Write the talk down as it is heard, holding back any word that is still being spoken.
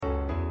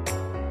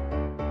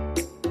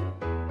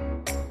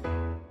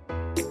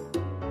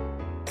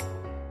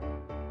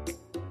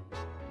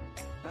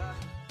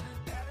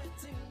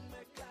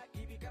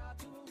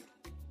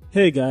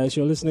Hey guys,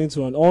 you're listening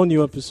to an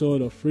all-new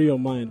episode of Free Your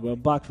Mind. We're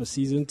back for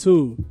season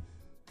 2.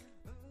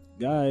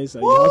 Guys, are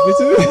you happy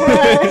to?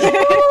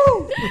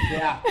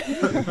 Yeah,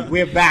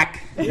 we're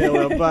back. Yeah,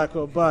 we're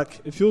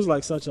back. It feels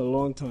like such a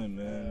long time,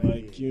 man.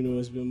 Like,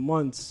 it's been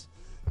months.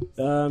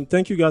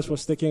 Thank you guys for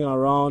sticking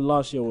around.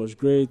 Last year was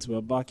great. We're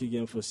back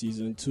again for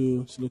season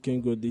 2. It's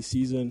looking good this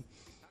season.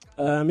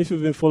 If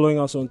you've been following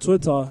us on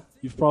Twitter,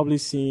 you've probably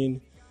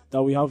seen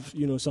that we have,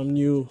 some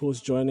new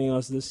hosts joining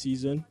us this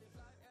season.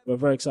 We're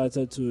very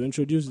excited to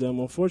introduce them.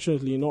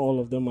 Unfortunately, not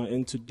all of them are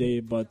in today,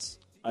 but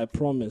I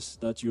promise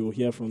that you'll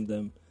hear from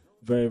them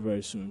very,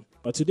 very soon.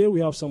 But today we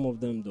have some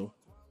of them, though.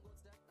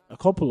 A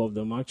couple of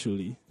them,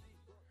 actually.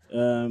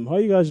 How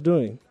are you guys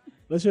doing?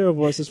 Let's hear your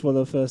voices for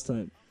the first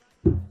time.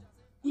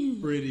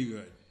 Pretty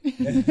good.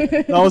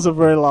 That was a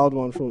very loud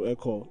one from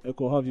Echo.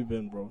 Echo, how have you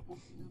been, bro?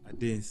 I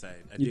did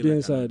inside. You did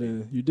inside,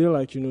 you did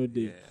like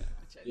did.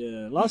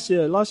 Yeah. Last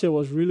year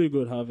was really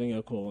good having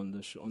Echo on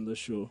the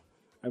show.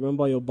 I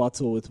remember your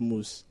battle with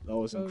Moose. That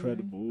was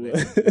incredible.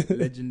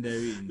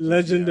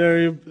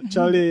 Legendary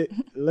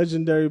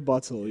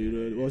battle.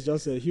 It was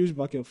just a huge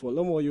back and forth.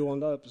 Lomo, you were on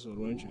that episode,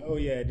 weren't you? Oh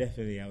yeah,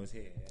 definitely. I was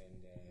here, and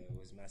it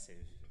was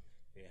massive.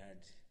 We had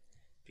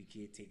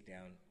PK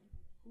takedown.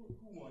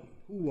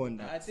 Who won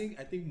that? I think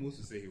Moose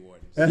will say he won.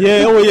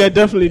 Yeah,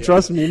 definitely.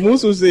 Trust me.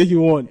 Moose will say he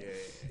won.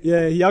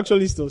 Yeah, he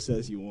actually still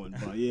says he won.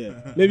 But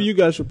yeah, maybe you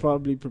guys should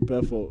probably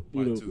prepare for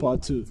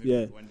part 2.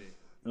 Yeah. One day.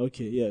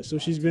 Okay, yeah. So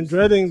she's been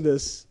dreading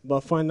this,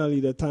 but finally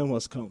the time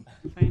has come.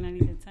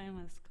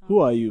 Who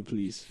are you,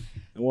 please?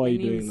 And what are you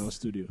doing in our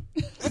studio?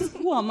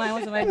 Who am I?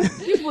 What am I doing?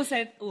 People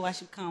said, I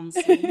should come.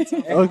 So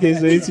okay,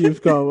 so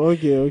you've come.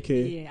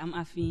 Okay. Yeah, I'm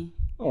Afi.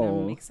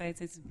 I'm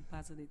excited to be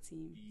part of the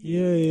team.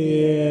 Yeah.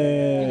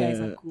 You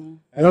guys are cool.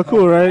 You're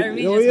cool, right? I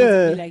really just want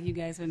to be like you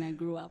guys when I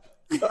grow up.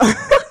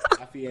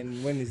 Afi,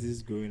 and when is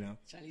this growing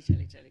up? Charlie.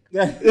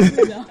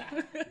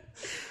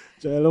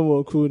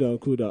 Cool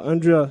down.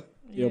 Andrea,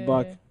 you're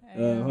back.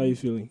 How are you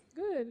feeling?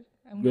 Good.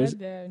 I'm glad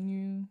there are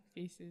new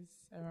faces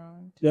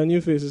around. There are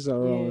new faces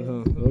around,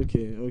 huh?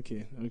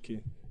 Okay.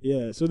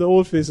 Yeah, so the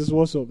old faces,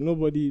 what's up?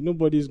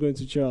 Nobody is going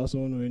to cheer us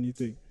on or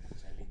anything.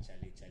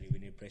 Charlie, we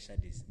need pressure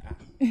this.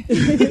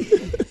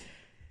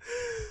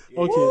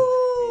 Okay.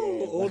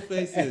 Old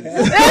faces.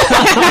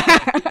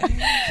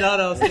 Shout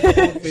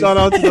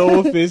out to the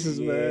old faces,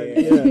 man.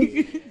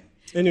 Yeah.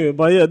 Anyway,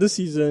 but yeah, this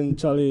season,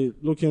 Charlie,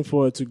 looking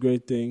forward to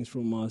great things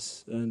from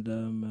us.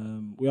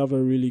 And we have a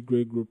really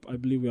great group. I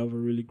believe we have a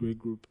really great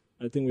group.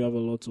 I think we have a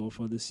lot to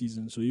offer this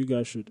season. So you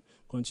guys should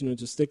continue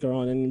to stick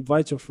around and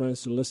invite your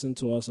friends to listen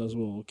to us as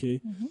well,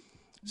 okay? Mm-hmm.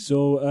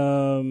 So,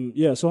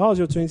 so how's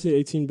your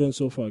 2018 been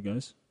so far,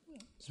 guys?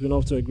 It's been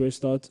off to a great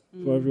start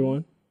for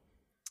everyone.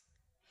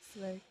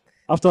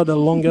 After the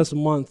longest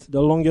month,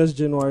 the longest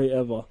January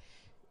ever.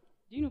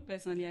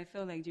 Personally, I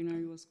felt like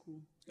January was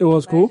cool. It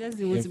was cool? I just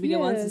didn't want to be the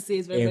one to say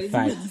it's very, In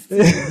fact,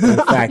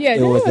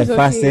 it was the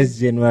fastest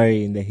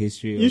January in the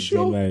history of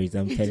Januaries.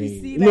 I'm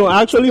telling you. No,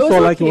 I actually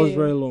felt like it was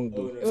very long,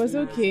 though. It was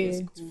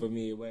okay. For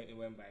me, it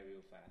went by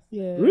real fast.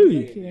 Yeah.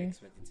 Really? Okay. I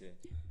expected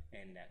to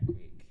end that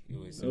quick. It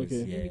was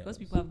okay. Because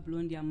people have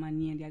blown their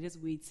money and they're just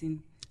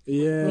waiting.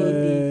 Yeah.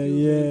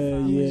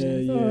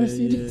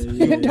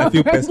 I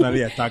feel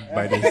personally attacked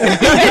by this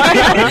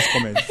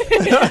comments.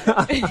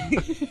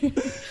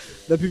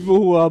 The people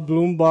who are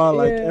Bloomberg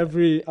like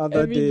every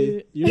other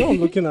day. I'm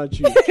looking at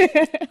you.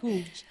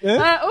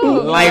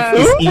 Life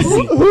is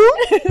easy.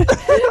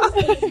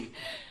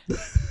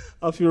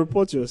 Afi,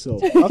 report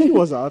yourself. Afi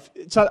was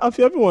Afi,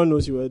 everyone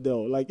knows you were there.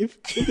 Like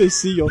if they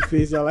see your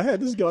face, they're like, hey,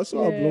 this girl, I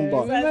saw her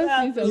Bloomberg.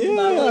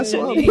 I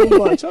saw her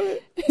Bloomberg.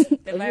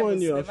 Everyone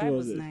knew Afi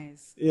was there.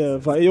 Nice. Yeah,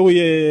 I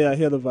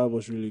hear the vibe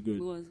was really good.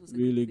 It was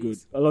really good.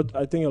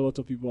 I think a lot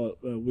of people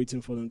are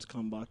waiting for them to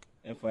come back.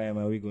 FYM,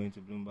 are we going to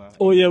Bloomberg?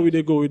 Oh yeah, we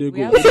did go.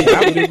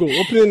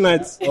 Opening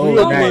nights.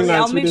 Opening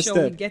nights with the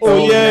step.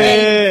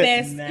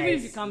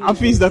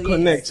 Afi's the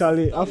connect,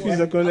 Charlie. Afi's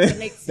the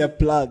connect. The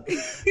plug.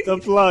 The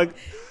plug.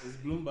 Is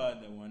Bloomberg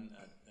the one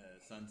at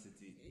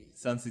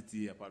Sun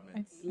City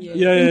Apartments?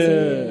 Yeah.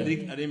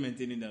 Are they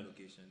maintaining that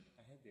location?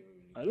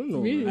 I don't know.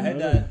 Really? I heard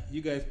that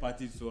you guys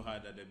partied so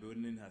hard that the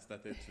building has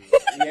started to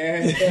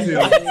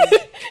Yeah.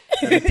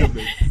 a little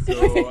bit.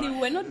 So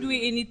we're not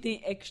doing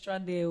anything extra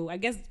there. I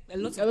guess a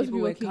lot of people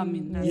were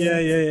coming. Yeah.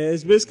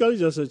 It's basically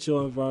just a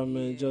chill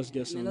environment. Just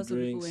get some drinks. A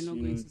lot of people were not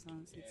going to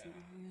Sun City.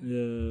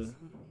 Yeah.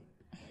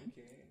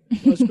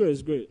 That's great.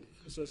 It's great.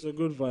 It's a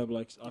good vibe,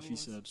 like Afi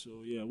said.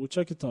 So yeah, we'll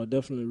check it out.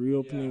 Definitely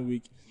reopening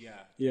week.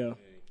 Yeah.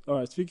 All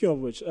right. Speaking of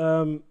which,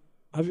 have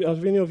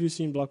any of you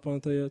seen Black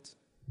Panther yet?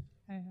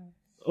 I have.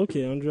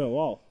 Okay, Andrea.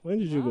 Wow. When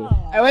did you go?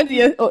 I went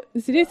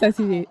today's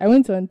Saturday. I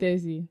went on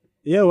Thursday.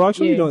 Yeah, we're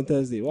actually on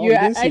Thursday. Wow,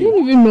 I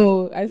didn't even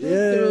know. I saw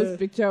Cyril's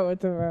picture or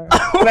whatever.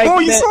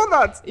 You saw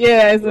that?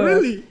 Yeah, I saw.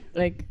 Really?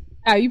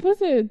 You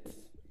posted it.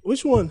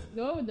 Which one?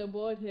 The one with the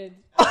bald head.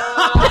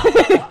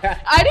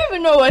 I didn't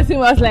even know what it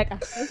was like. I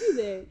see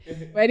there.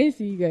 But I didn't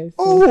see you guys. So.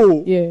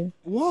 Oh. Yeah.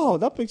 Wow,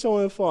 that picture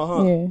went far,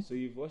 huh? Yeah. So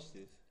you've watched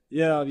it?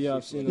 Yeah,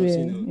 I've seen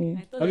it.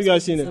 I thought Have you there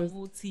guys seen was it? some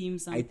whole team,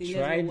 something. I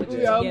tried Let's go it. watch We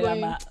it are together,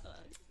 going. but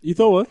You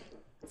thought what?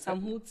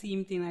 some whole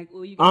team thing like,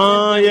 oh, you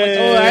Ah, guys yeah.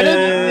 Oh, I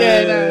don't-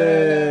 yeah,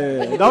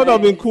 no. That would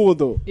have been cool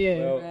though. Yeah.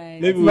 Well,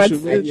 Right. Maybe we But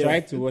should. I Yeah.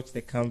 tried to watch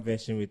the calm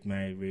version with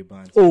my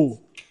Ray-Bans. Oh,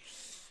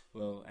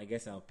 Well, I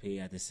guess I'll pay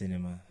at the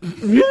cinema.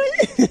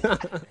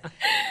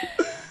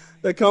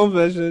 the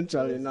conversion,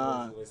 Charlie.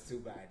 Nah. It was too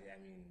bad.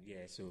 I mean, yeah.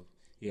 So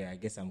yeah, I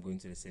guess I'm going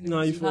to the cinema.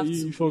 Nah, You have to.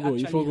 you forgo.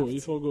 You actually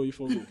have to.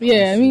 Forgo.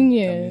 Yeah, I mean,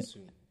 yeah. Coming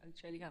soon.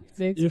 actually have to.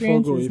 The You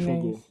experience forgo. is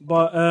nice.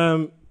 But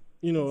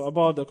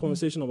about the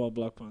conversation about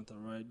Black Panther,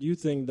 right? Do you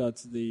think that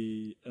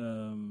the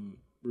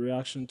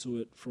reaction to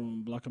it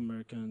from Black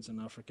Americans and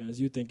Africans,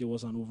 do you think it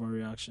was an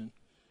overreaction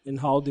in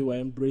how they were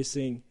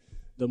embracing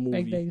the movie?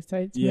 Like the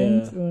excitement.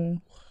 Yeah.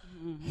 Or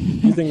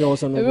Do you think there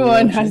was an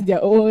everyone overreaction? has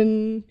their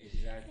own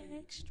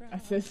Extra.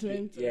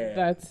 assessment Yeah. of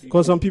that.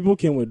 Because some people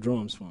came with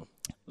drums, fam.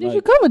 They Like,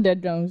 should come with their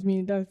drums. I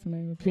mean, that's my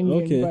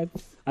opinion. Okay. But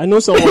I know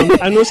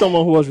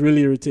someone who was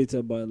really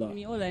irritated by I that.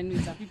 mean, all I know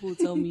is that people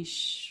tell me,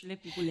 shh,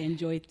 let people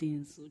enjoy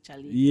things. So,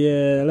 Charlie.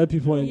 Yeah, let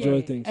people enjoy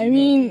Yeah. things. I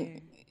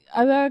mean,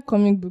 other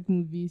comic book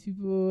movies,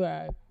 people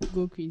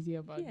go crazy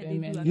about Yeah,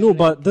 them. they do And No,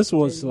 but this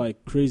was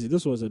like crazy.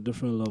 This was a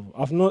different level.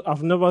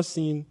 I've never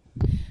seen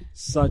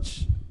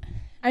such.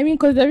 I mean,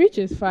 because the reach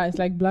is far. It's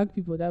like black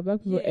people. There are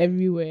black people Yeah.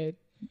 everywhere.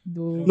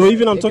 Though No,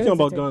 even I'm they talking get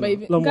about to- Ghana. but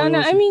even- Like, Ghana,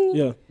 I mean,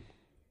 yeah.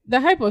 the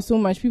hype was so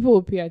much. People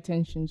will pay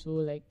attention. So,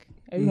 like,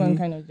 everyone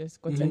kind of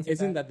just got into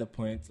Isn't that the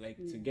point? Like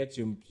to get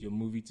your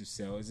movie to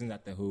sell, isn't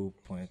that the whole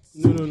point?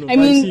 No. I but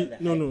mean- see,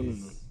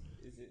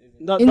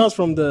 no. That's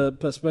from the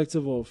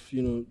perspective of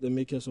the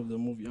makers of the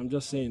movie. I'm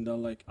just saying that,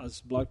 like,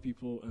 as black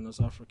people and as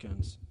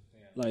Africans,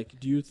 like,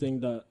 do you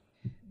think that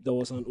there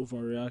was an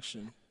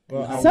overreaction?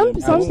 Well, I Some won't- I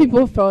some won't-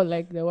 people felt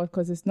like there was,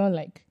 because it's not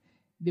like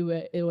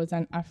it was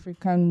an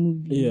African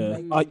movie. Yeah.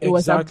 Like, it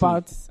was Exactly.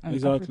 about an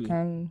Exactly.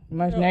 African,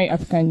 imaginary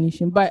African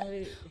nation. But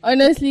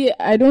honestly,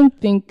 I don't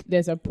think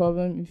there's a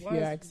problem if Once-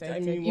 you're excited, I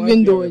mean, even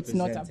once though you're it's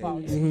not represented,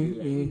 about. I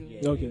feel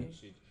like, yeah, Okay. you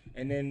should.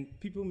 And then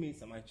people made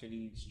some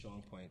actually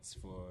strong points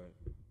for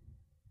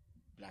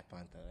Black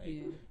Panther. Like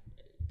Yeah.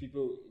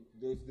 people,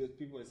 those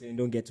people were saying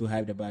don't get too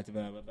hyped about it,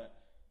 but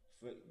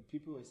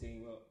people were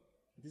saying, well,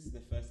 this is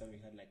the first time we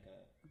had like a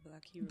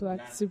Black hero.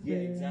 Black super. yeah,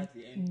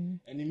 exactly, and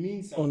it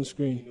means something, On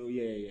screen.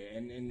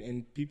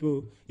 and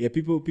people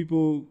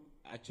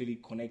actually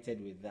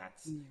connected with that,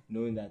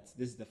 knowing that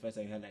this is the first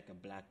time we had like a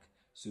black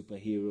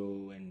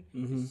superhero, and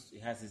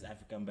it has this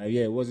African vibe.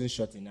 Yeah, it wasn't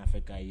shot in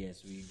Africa.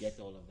 Yes, we get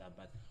all of that,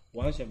 but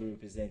one should be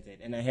represented.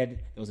 And I heard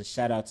there was a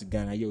shout out to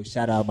Ghana. Yo,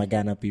 shout out my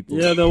Ghana people.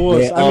 Yeah, there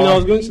was. Yeah, I mean, I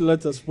was going to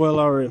let a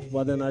spoiler in,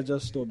 but then I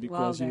just stopped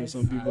because Wow, guys.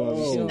 some people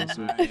have seen it.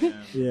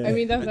 So, yeah. I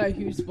mean, that's not a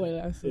huge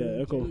spoiler. So.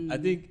 yeah, Echo. I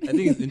think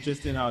it's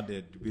interesting how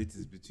the debate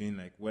is between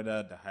like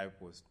whether the hype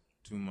was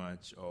too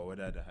much or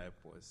whether the hype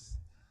was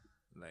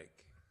like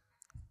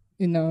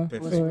You know,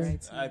 perfect. or-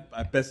 Right.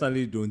 I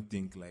personally don't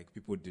think like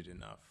people did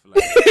enough.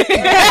 Like,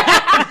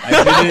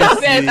 I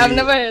Yes, I've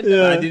never heard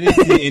that. I didn't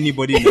see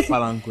anybody in the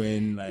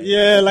palanquin. Like,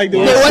 Yeah, like they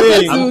were They wanted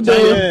saying. to I'm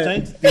do-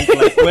 trying to think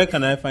like where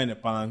can I find a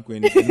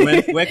palanquin?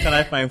 And where can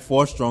I find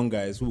 4 strong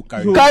guys who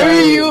carry me?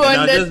 Carry you And on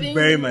I'll the just thing.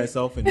 bury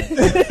myself in it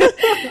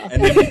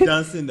and then be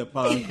dancing in the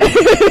palanquin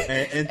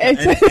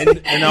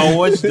and I'll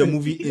watch the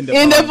movie in the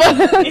In the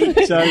palanquin.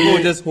 People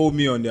Charlie. just hold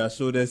me on their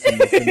shoulders in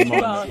the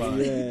cinema. Wow. on the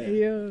palanquin.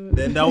 Yeah. Yo.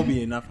 Then that will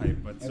be enough hype.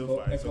 But so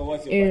far, it's Echo, okay.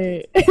 what's your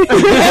Eh, budget?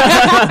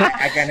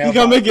 I can help.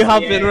 You can make it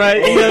happen, Yeah. right?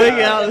 You can make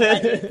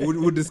it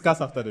happen. We'll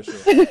discuss after the show.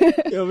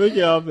 Yeah, make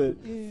it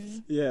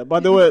happen. Yeah,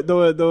 but there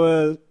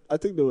were. I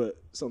think there were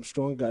some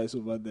strong guys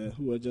over there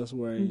who were just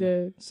wearing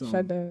the some.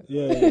 shadow.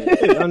 Yeah.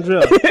 Hey,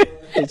 Andrea.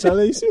 Hey,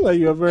 Charlie, you seem like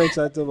you were very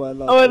excited about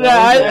that. Oh no,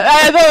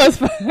 I thought it was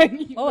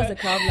funny. What was the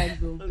crowd like,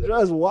 though? Andrea's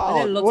Were there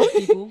wild. lots of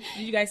people?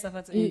 Did you guys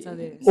suffer to enter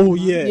there? Oh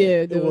yeah, Yeah,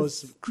 it there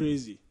was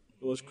crazy.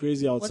 It was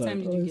crazy What outside.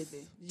 time did you get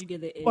there? Did you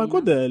get there early? Oh, I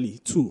got there early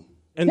too.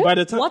 And by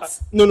the time What?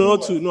 No,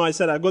 not 2. No, I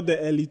said I got there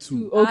early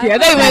too. Okay, I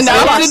thought you meant the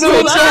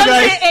afternoon.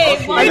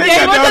 I didn't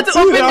get there at 2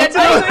 in the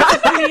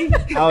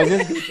afternoon. I was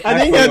just. I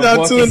didn't get there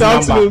at 2 in the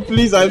afternoon.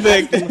 Please, I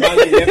beg. You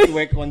have to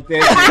work on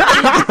Thursday.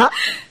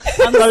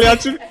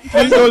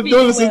 Charlie, please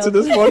don't listen to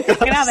this podcast.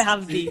 Can I have a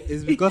half day?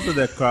 It's because of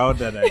the crowd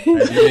that I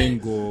didn't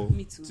go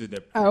Me too. to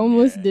the. I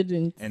almost premiere.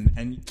 didn't.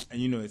 And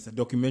you know it's a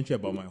documentary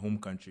about my home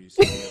country,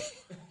 so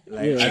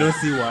like I don't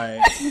see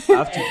why I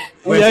have to.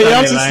 Yeah, you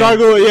have to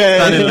struggle.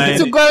 Stand in Yeah. line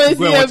To go and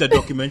see watch a- a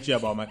documentary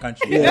about my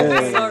country.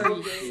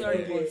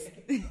 Sorry,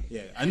 boss.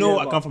 Yeah, I know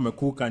I come from a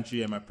cool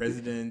country and my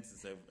president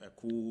is a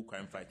cool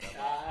crime fighter.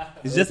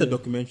 It's just a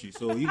documentary,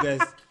 so you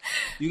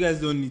guys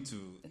don't need to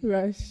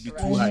Rush. be too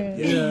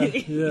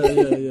hyped.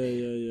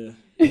 Yeah.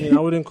 I mean, I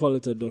wouldn't call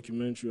it a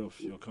documentary of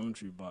your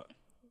country, but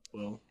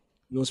well,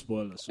 no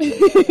spoilers.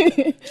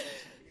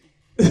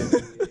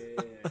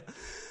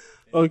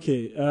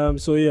 Okay.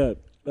 So yeah.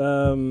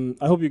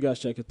 I hope you guys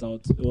check it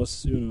out. It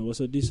was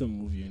a decent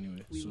movie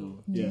anyway.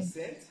 So yeah.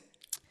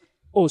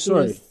 Oh,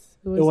 sorry.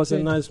 It was a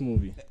good. nice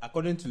movie.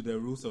 According to the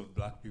rules of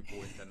Black People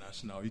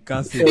International, you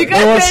can't say You that.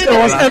 can't say It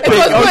was that. epic. It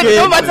was good, Okay.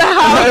 no matter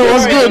how. It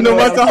was good, no No,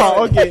 matter I'm how.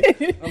 sorry.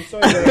 Okay. I'm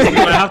sorry. You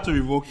might have to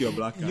revoke your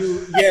black card.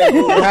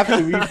 You have to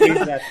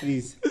rephrase that,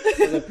 please.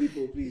 For the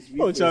people, please. Oh,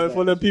 rephrase Charlie, that.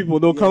 for the people,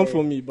 don't come Yeah.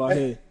 for me, but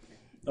hey.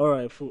 All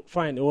right,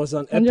 fine. It was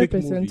an epic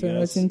 100% movie, on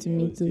guys. Rotten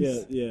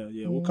Tomatoes.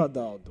 Yeah. We'll cut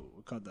that out, though.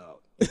 We'll cut that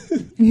out.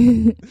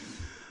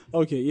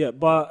 Okay, yeah.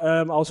 But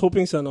I was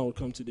hoping Sana would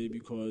come today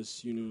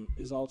because,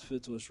 his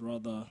outfit was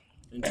rather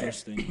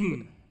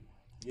interesting.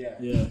 Yeah.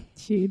 Yeah.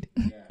 Shade.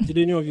 Did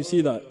any of you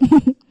see that?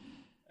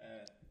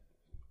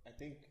 I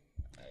think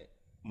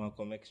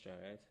Malcolm Extra,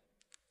 right?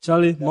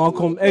 Charlie,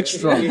 Malcolm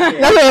Extra.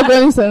 That's what you're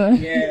going, Sana.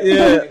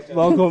 Yeah,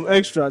 Malcolm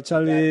Extra.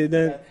 Charlie,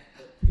 then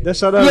the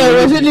Shoutout Yeah,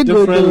 it was really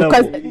good different though,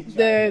 level. because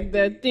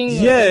the thing.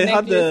 Yeah, the it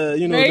had the,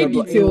 necklace, very it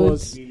detailed.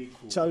 was, Really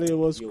cool. Charlie, it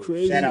was Yo,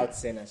 crazy. Shout out,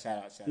 Senna. Shout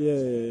out.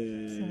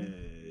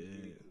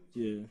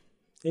 Yeah.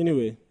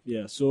 Anyway,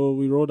 yeah, so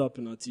we rolled up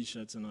in our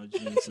t-shirts and our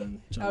jeans and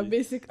Our Charlie,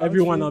 basic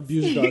everyone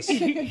outfits. abused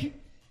us.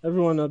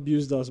 Everyone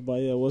abused us, but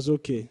yeah, it was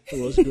okay.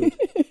 It was good.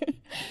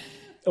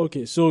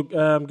 Okay, so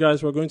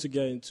guys, we're going to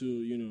get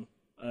into,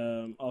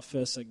 our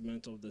first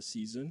segment of the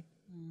season.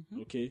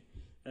 Okay.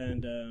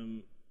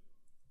 And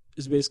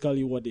it's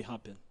basically what they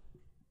happen.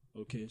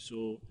 Okay,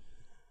 so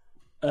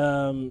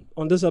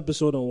on this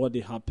episode on what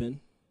they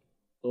happen,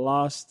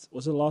 last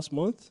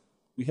month?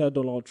 We had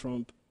Donald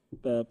Trump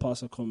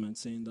pass a comment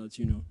saying that,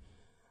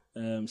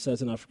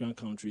 certain African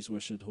countries were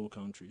shithole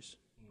countries,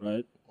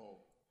 right?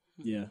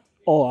 Yeah.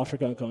 All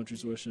African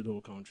countries were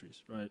shithole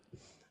countries, right?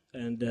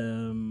 And,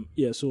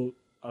 so,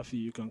 Afi,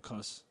 you can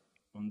cuss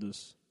on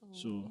this.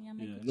 So,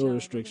 no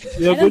restrictions.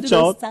 You're a good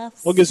child.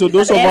 Okay, so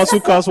those of us who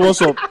cuss,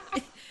 what's up?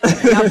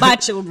 You're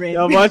bad children.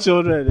 You're my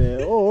children.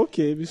 Yeah. Oh,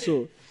 okay.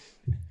 So,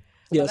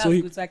 yeah, That's so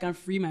good, so I can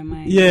free my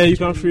mind. yeah, you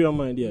can free your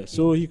mind. Yeah.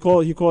 So he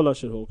called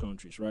us shithole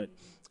countries, right?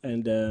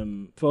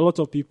 And for a lot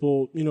of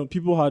people,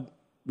 people had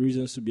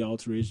reasons to be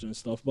outraged and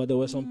stuff, but there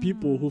were some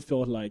people who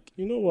felt like,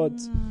 you know what,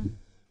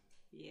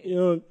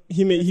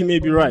 he may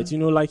be right.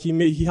 Like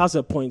he has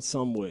a point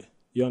somewhere.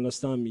 You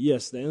understand me?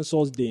 Yes, the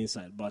insults stay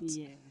inside, but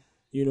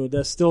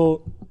there's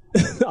still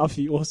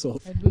Afi. What's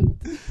up?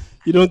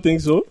 You don't think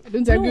so? I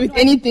don't agree with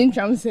anything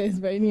Trump says,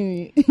 but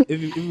anyway.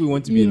 If we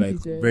want to be like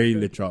Teacher. very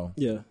literal,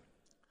 Yeah.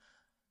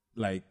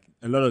 like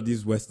a lot of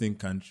these Western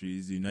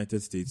countries, the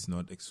United States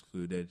not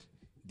excluded,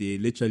 they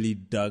literally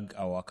dug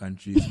our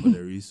countries for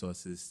the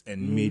resources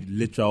and made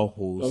literal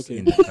holes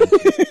in the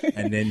countries,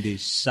 and then they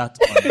shut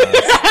on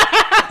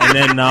us. And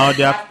then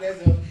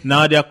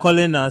now they're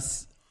calling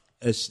us.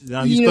 He's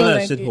calling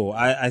us a shithole.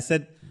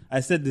 I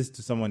said this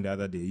to someone the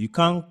other day. You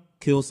can't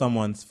kill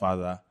someone's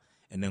father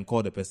and then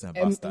call the person a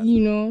bastard.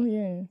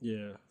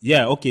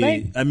 Yeah, okay.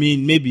 Right. I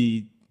mean,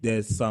 maybe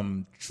there's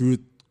some truth,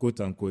 quote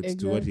unquote,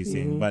 to what he's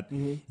saying, but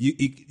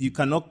you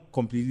cannot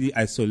completely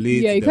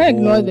isolate you the can't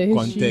whole ignore the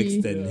history.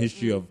 context and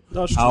history of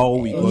That's how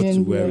true. we got to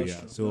where we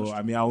That's are. So,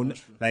 I mean, I will,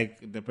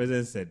 like the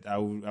president said, I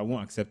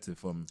won't accept it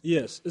from.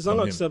 Yes, it's From him.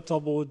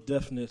 unacceptable,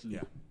 definitely.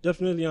 Yeah.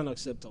 Definitely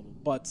unacceptable.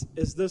 But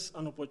is this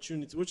an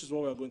opportunity, which is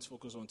what we're going to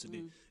focus on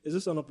today, is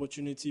this an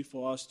opportunity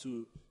for us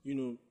to,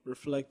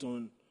 reflect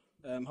on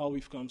how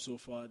we've come so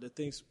far,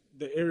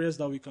 the areas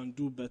that we can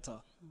do better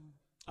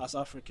as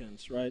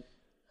Africans, right?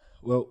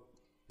 Well,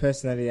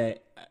 personally,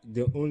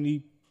 the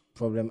only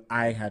problem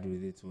I had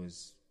with it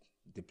was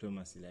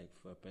diplomacy, like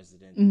for a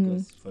president,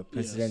 because for a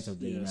president of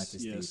the United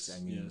States, I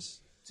mean,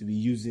 to be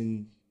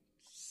using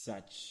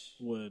such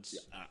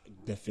Words.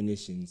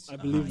 definitions. I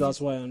believe that's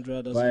why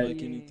Andrea doesn't But-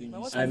 like anything. But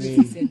he what says. I I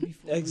mean, said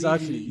before.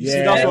 Exactly. Really. You see,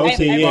 Yeah, that's what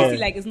okay, I yeah. feel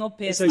like it's not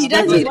It's personal. He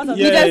does it. Yeah, He does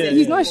yeah, it.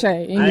 He's yeah. not shy.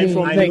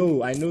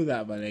 Anyway. I know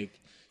that, but like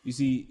you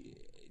see,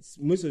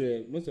 most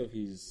of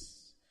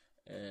his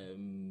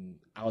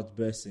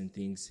outbursts and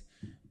things.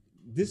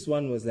 This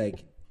one was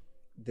like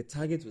the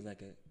target was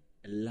like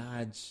a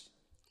large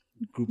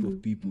group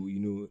of people.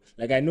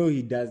 Like I know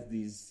he does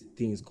these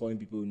things, calling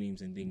people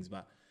names and things,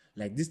 but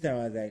like this time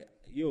I was like,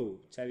 yo,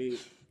 Charlie,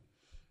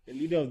 the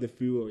leader of the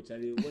free world,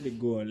 Charlie, what they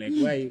go on?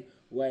 Like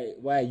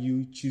why are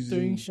you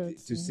choosing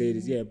to say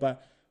this? Yeah,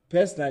 but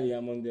personally,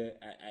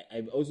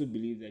 I also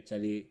believe that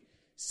Charlie,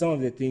 some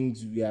of the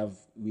things we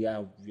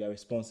are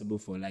responsible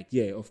for. Like,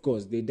 yeah, of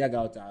course, they dug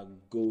out our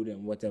gold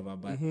and whatever,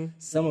 but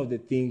some of the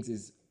things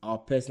is our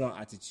personal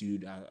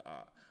attitude,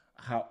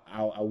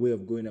 our way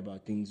of going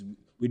about things.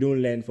 We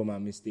don't learn from our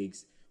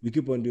mistakes. We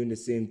keep on doing the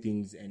same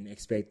things and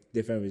expect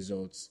different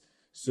results.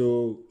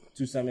 So,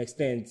 to some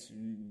extent,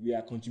 we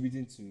are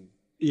contributing to.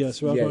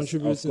 Yes, we are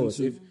contributing course.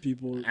 to If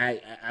people.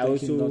 I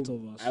thinking that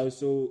of us.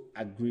 also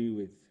agree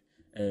with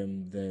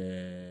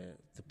the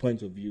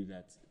point of view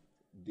that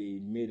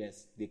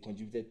they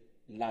contributed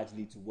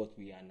largely to what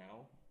we are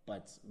now,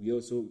 but we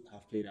also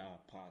have played our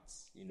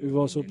parts. We've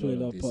also in all played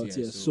of our this, part, yeah,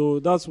 yes. So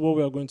that's what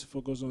we are going to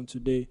focus on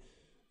today.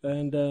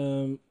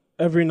 And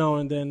every now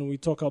and then we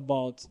talk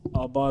about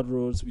our bad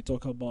roads. We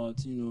talk about,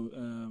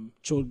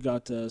 choked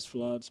gutters,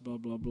 floods, blah,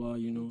 blah, blah,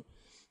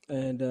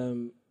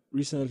 And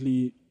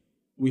recently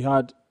we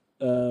had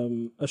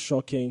a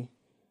shocking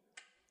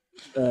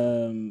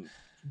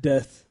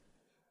death,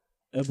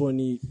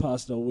 Ebony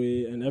passed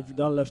away, and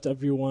that left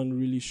everyone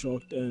really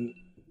shocked, and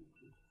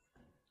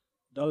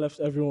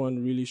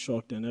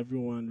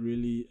everyone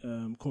really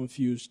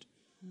confused.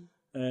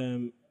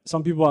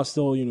 Some people are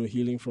still,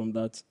 healing from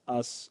that,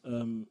 as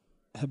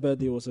her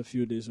birthday was a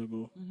few days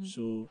ago.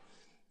 So,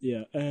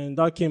 yeah, and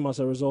that came as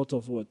a result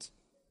of what?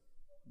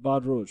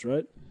 Bad roads,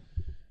 right?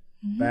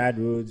 Bad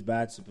roads,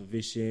 bad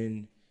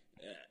supervision,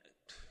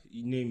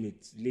 you name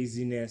it,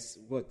 laziness,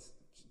 what?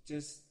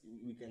 Just,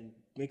 we can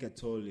make a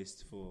tall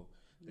list for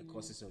the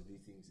causes of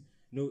these things.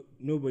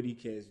 Nobody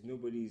cares.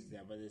 Nobody is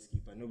their brother's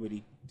keeper.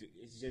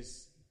 It's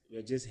just,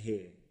 we're just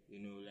here,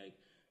 like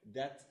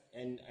that.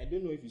 And I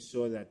don't know if you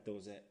saw that there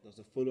was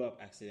a follow-up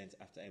accident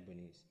after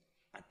Ebony's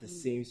at the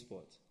same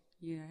spot.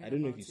 Yeah. I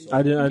don't know if you saw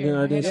I didn't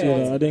see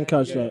that. I didn't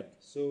catch that.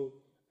 So,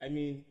 I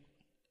mean,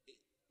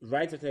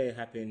 right after it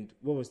happened,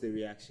 what was the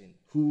reaction?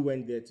 Who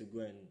went there to go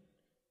and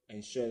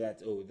ensure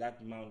that,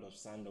 that mound of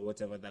sand or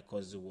whatever that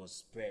caused it was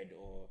spread,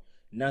 or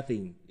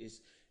nothing?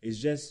 It's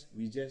just,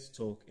 we just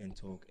talk and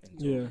talk and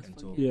talk and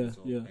talk and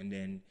talk. And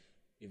then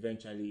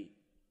eventually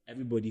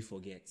everybody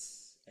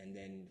forgets. And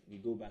then we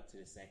go back to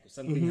the cycle.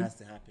 Something has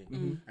to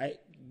happen.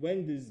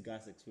 When this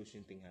gas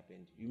explosion thing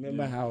happened, you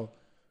remember how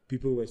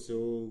people were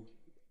so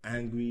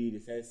angry? They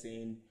started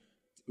saying,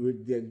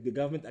 the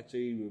government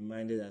actually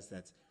reminded us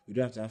that we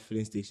don't have to have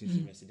filling stations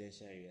in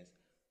residential areas.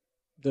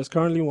 There's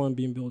currently one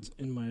being built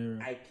in my area.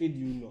 I kid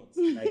you not.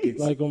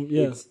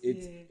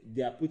 It's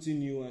they are putting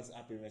new ones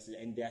up in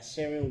residential, and they are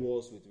sharing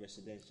walls with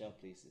residential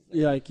places.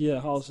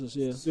 Houses.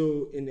 Yeah.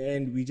 So in the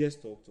end, we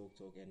just talk,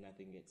 and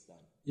nothing gets done.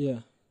 Yeah.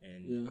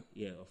 And of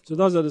course. So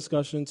that's the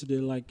discussion today.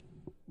 Like,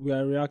 we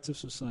are a reactive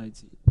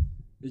society.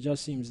 It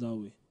just seems that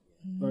way.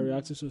 We're a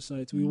reactive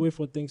society. We wait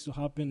for things to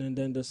happen, and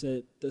then there's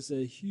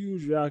a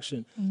huge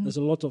reaction. There's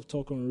a lot of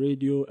talk on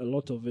radio, a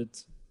lot of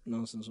it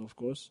nonsense, of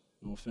course.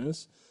 No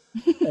offense.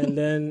 And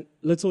then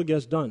little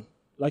gets done.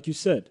 Like you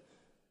said,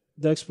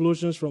 the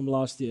explosions from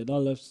last year that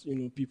left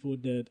people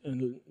dead,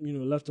 and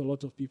left a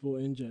lot of people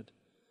injured.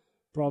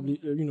 Probably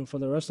for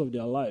the rest of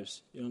their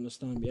lives. You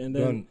understand me? And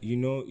then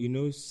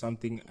Don,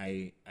 something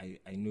I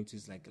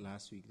noticed like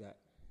last week, that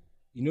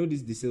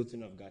this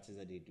desilting of gutters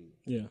that they do.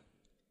 Yeah.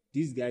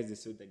 These guys, they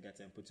silt the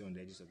gutter and put it on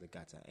the edges of the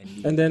gutter,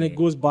 and then it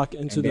goes back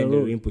into the road.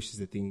 The rain pushes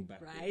the thing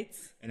back. Right.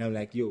 And I'm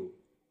like, yo,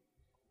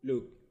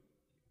 look.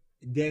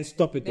 Then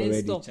stop it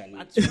already,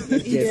 Charlie.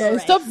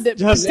 Stop the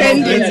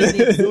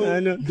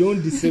pretending. Don't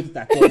disilt it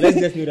at all. Let's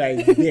just know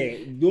that it's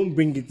there. Don't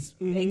bring it.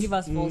 And give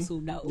us false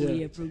hope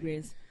that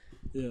progress.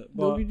 Yeah,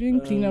 they'll be doing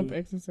cleanup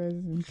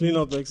exercises.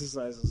 Cleanup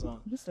exercises, huh?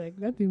 Just like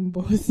that thing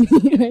bossy.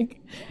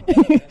 Like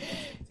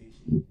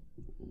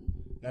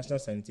National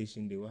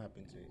Sanitation Day, what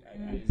happened to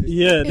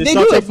it? They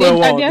started for a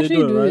while. They actually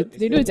do it.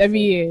 They do it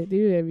every year. They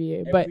do it every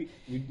year. But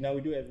now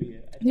we do it every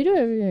year. They do it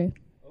every year.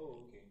 Oh,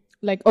 okay.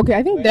 Like, okay,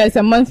 I think there's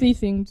a monthly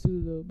thing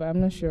too, though, but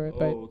I'm not sure.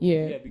 But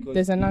because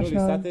there's a national they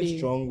started day.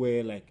 strong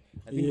where, like,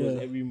 I think it was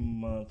every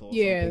month or something.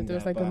 Yeah, there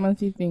was like a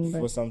monthly thing.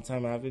 For some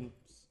time, I haven't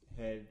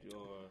heard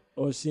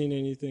or seen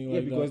anything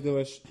like that. Yeah, because there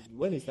was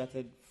when it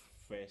started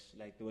fresh,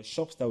 like there were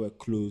shops that were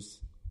closed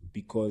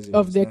because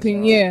of the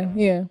clean. Yeah.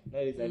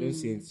 Nowadays, I don't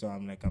see it, so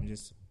I'm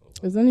just.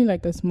 There's only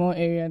like a small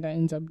area that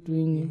ends up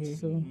doing it.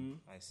 So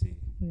I see.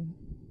 Yeah.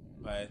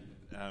 But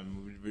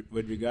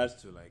with regards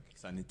to like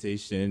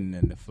sanitation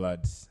and the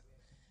floods,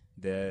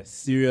 there are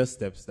serious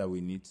steps that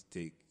we need to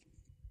take.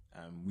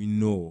 We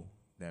know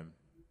them.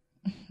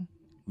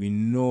 We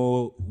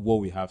know what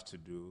we have to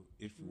do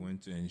if we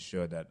want to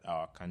ensure that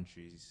our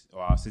countries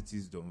or our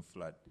cities don't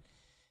flood.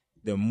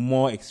 The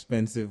more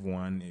expensive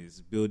one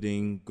is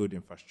building good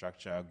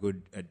infrastructure,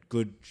 a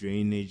good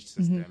drainage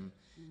system.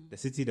 The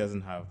city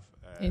doesn't have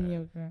any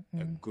of that.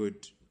 a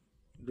good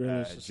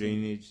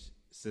drainage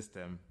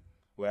system,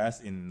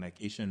 whereas in like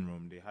ancient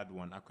Rome they had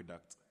one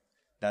aqueduct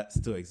that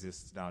still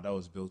exists now. That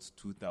was built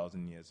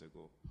 2,000 years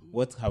ago.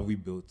 What have we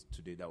built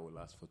today that will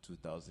last for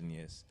 2,000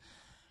 years?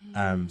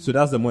 So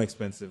that's the more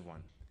expensive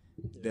one.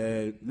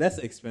 The less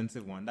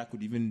expensive one that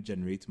could even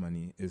generate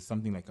money is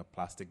something like a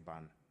plastic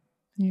ban.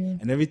 Yeah.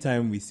 And every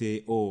time we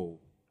say,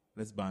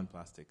 let's ban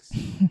plastics,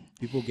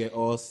 people get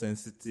all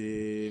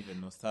sensitive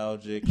and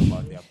nostalgic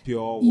about their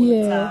pure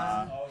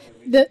water.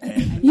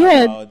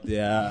 About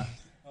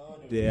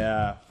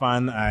their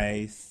fun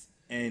ice.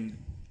 And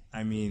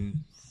I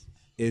mean,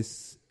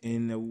 it's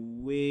in a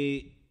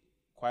way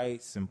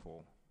quite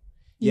simple.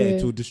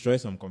 It will destroy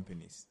some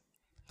companies.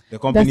 The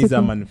companies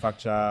that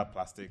manufacture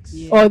plastics.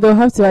 Yeah. Or they'll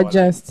have to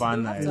adjust.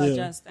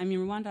 Adjust. I mean,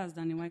 Rwanda has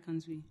done it. Why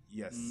can't we?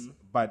 Yes.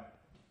 But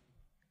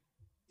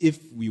if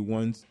we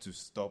want to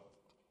stop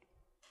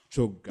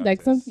choke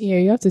gutters,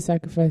 you have to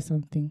sacrifice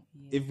something.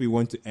 If we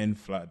want to end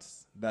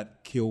floods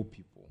that kill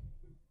people,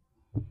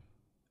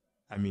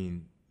 I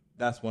mean,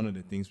 that's one of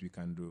the things we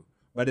can do.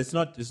 But it's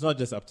not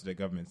just up to the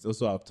government. It's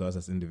also up to us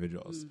as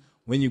individuals.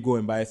 When you go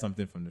and buy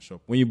something from the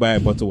shop, when you buy a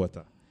bottle of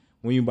water,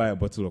 when you buy a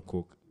bottle of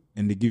Coke,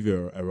 and they give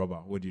you a rubber,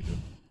 what do you do?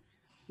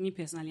 Me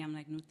personally, I'm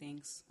like, no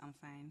thanks, I'm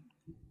fine.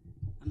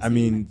 I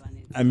mean,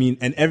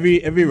 and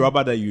every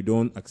rubber that you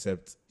don't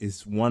accept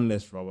is one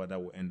less rubber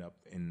that will end up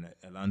in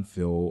a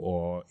landfill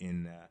or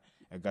in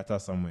a gutter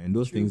somewhere. And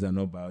those things are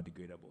not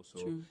biodegradable,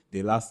 so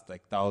they last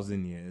like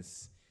 1,000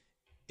 years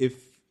if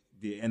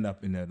they end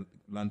up in a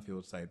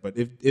landfill site. But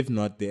if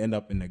not, they end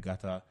up in a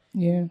gutter.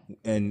 Yeah.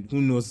 And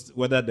who knows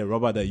whether the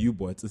rubber that you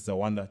bought is the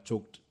one that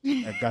choked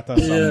a gutter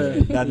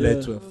somewhere that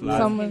led to a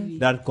flood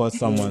that caused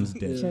someone's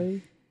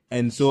death.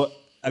 And so,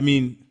 I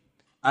mean,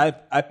 I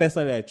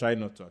personally, I try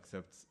not to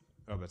accept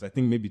rubbers. I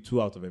think maybe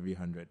 2 out of every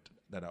 100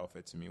 that are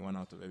offered to me, 1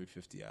 out of every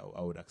 50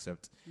 I would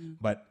accept.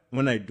 But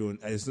when I don't,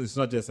 it's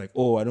not just like,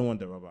 oh, I don't want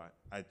the rubber.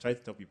 I try to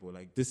tell people,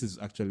 like, this is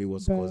actually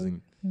what's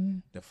causing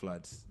the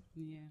floods.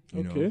 Yeah.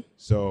 You know?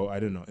 So, I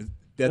don't know.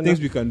 There are things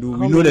we can do.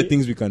 We know the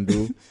things we can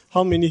do.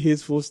 How many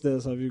hateful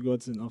stares have you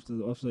gotten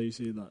after you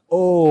say that?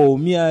 Oh,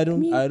 me, I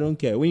don't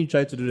care. When you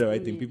try to do the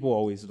right thing, people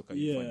always look at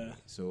you funny.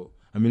 So,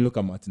 I mean, look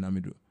at Martin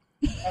Amido.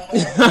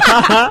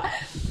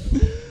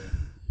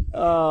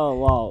 Oh,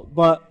 wow.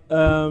 But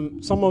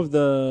some of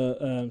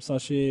the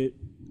sachet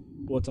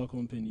water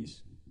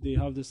companies, they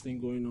have this thing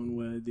going on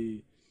where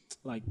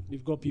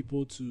they've got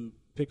people to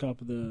pick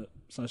up the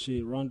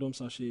random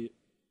sachet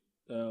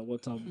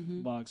water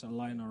bags are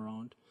lying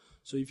around.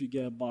 So if you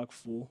get a bag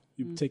full,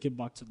 you take it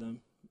back to them.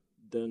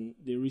 Then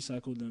they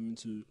recycle them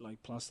into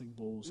like plastic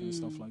bowls and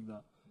stuff like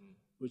that,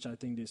 which I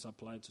think they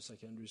supply to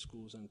secondary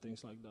schools and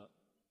things like that.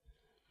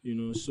 You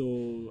know,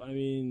 so I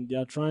mean, they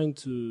are trying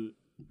to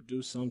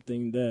do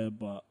something there,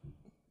 but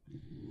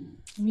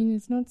I mean,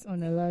 it's not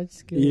on a large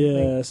scale.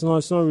 Yeah, it's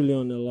not really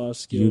on a large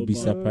scale. You'll be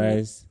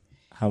surprised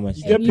how much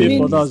you get paid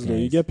for that. Though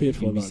you get paid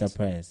for that. You'll be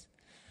surprised.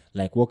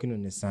 Like walking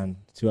on the sun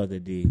throughout the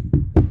day,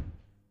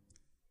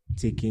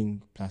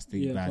 taking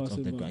plastic bags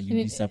off the ground.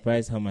 You'll be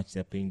surprised how much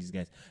they're paying these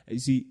guys. You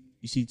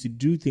see, to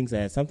do things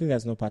like that, something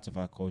that's not part of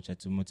our culture,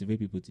 to motivate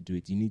people to do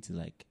it, you need to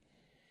like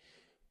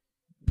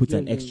put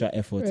an extra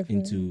effort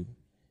into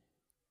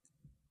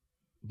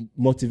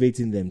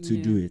motivating them to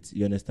do it.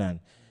 You understand?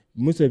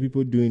 Most of the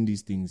people doing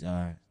these things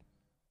are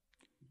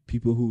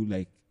people who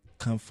like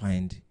can't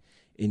find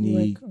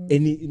any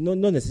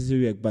not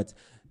necessarily work, but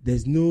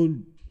there's no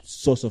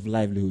source of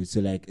livelihood. So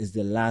like it's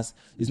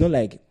not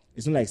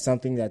like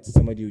something that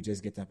somebody will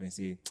just get up and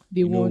say,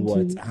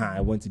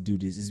 I want to do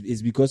this.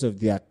 It's because of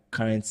their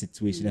current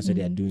situation. That's why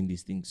they are doing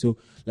these things. So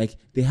like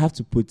they have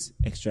to put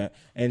extra.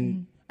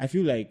 And I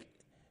feel like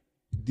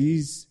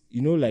these,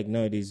 like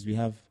nowadays we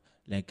have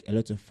like a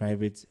lot of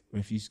private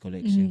refuse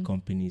collection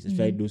companies,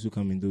 especially those who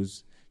come in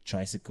those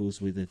tricycles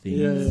with the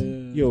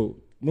things.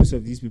 Most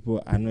of these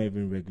people are not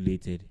even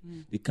regulated.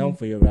 They come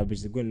for your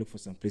rubbish. They go and look for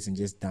some place and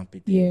just dump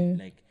it there.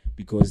 Like,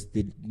 because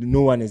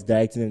no one is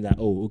directing them that,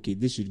 oh, okay,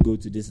 this should go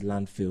to this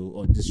landfill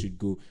or this should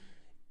go.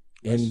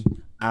 And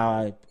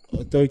our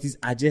authorities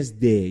are just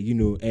there,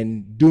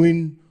 and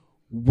doing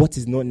what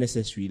is not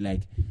necessary,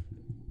 like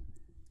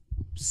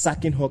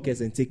sacking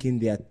hawkers and taking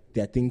their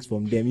things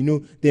from them.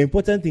 The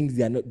important things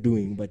they are not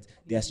doing, but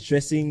they are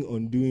stressing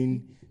on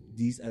doing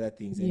these other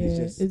things. And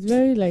it's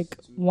very like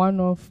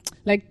one-off,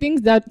 like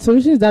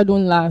solutions that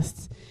don't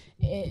last.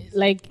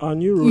 Like our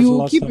new rules you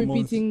last keep a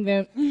repeating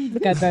month. them.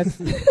 Look at that.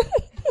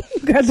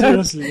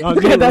 Seriously, our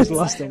new rules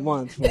last a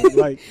month.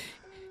 Like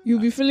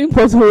you'll be filling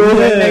potholes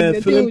and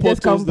the thing will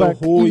just come the back.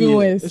 whole Even year.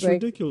 worse, It's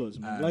ridiculous,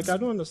 man. Like I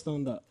don't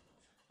understand that.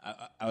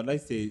 I would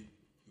like to say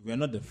we are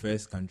not the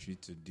first country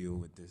to deal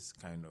with this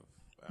kind of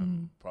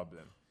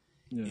problem.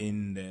 Yeah.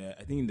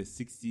 I think in the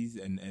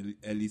 60s and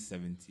early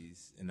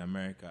 70s in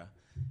America,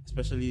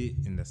 especially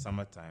in the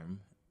summertime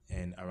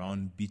and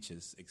around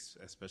beaches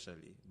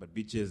especially, but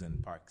beaches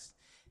and parks,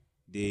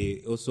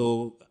 they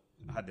also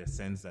had a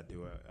sense that they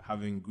were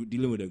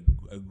dealing with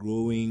a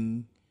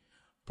growing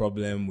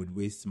problem with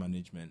waste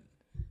management,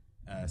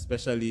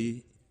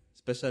 especially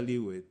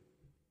with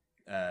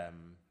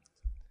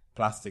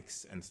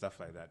plastics and stuff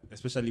like that,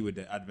 especially with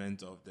the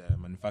advent of the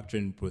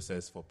manufacturing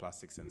process for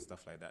plastics and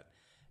stuff like that.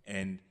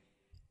 And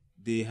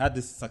they had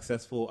this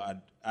successful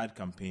ad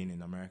campaign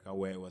in America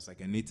where it was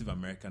like a Native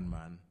American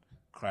man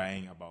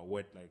crying about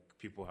what like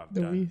people have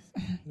done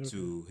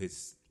to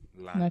his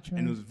land. Natural.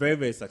 And it was very,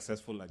 very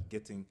successful, like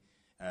getting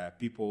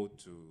people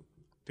to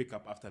pick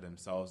up after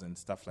themselves and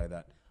stuff like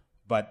that.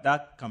 But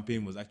that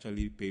campaign was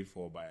actually paid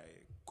for by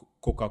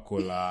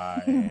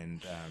Coca-Cola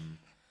and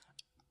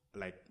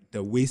like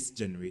the waste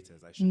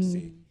generators, I should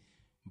say.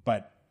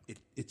 But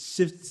it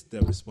shifts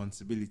the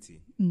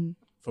responsibility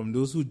from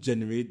those who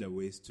generate the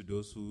waste to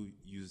those who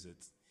use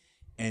it.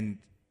 And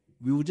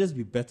we would just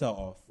be better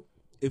off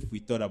if we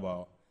thought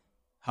about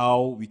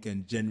how we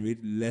can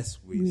generate less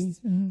waste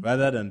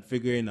rather than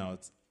figuring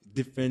out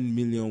different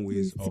million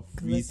ways of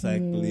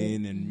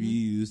recycling and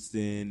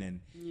reusing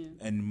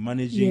and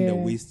managing the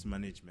waste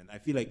management. I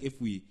feel like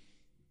if we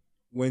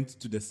went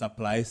to the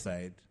supply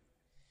side,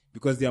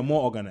 because they are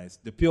more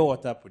organized, the pure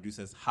water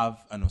producers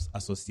have an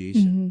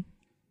association,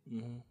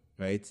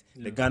 right?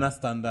 Yeah. The Ghana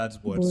Standards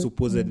Board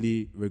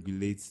supposedly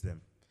regulates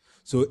them.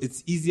 So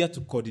it's easier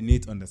to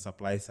coordinate on the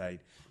supply side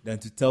than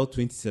to tell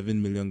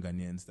 27 million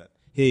Ghanaians that,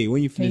 hey,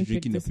 when you Can you finish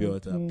drinking the pick this pure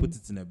up? water, Yeah. put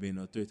it in a bin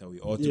or throw it away.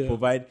 Or to Yeah.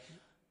 provide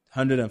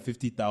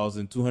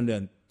 150,000,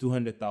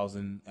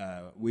 200,000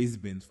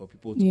 waste bins for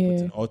people to put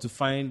Yeah. in. Or to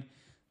find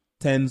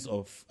tens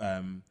of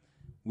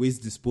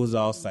waste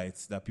disposal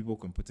sites that people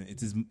can put in.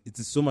 It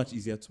is so much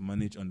easier to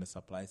manage on the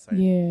supply side.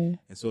 Yeah.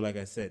 And so, like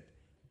I said,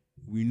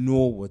 we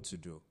know what to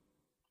do.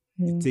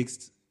 Mm. It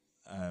takes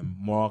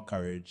moral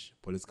courage,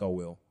 political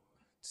will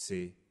to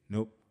say,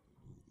 nope,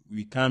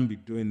 we can't be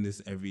doing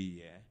this every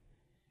year.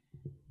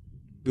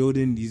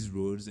 Building these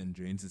roads and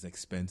drains is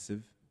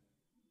expensive.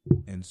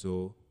 And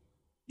so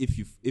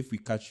if we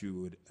catch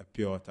you with a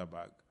pure water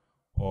bag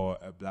or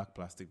a black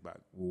plastic bag,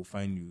 we'll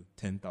fine you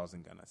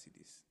 10,000 Ghana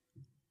cedis.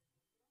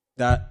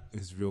 That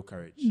is real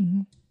courage.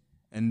 Mm-hmm.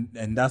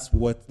 And that's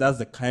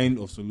the kind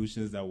of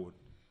solutions that would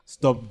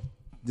stop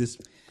this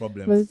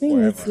problem But the thing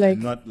forever, is, like,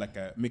 and not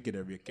like make it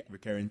a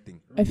recurring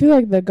thing. I feel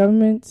like the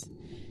government,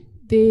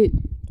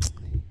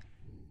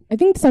 I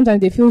think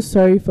sometimes they feel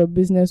sorry for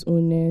business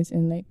owners,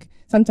 and like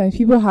sometimes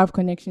people have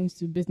connections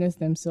to business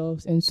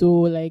themselves, and so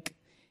like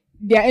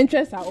their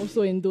interests are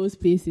also in those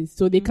places.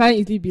 So they can't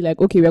easily be like,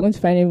 okay, we're going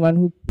to find anyone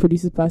who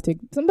produces plastic.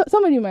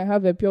 Somebody might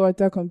have a pure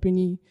water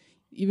company,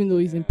 even though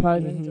he's in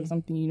parliament or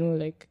something, you know,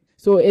 like.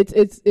 So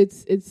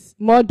it's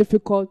more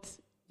difficult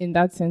in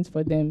that sense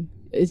for them.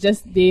 It's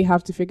just they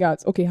have to figure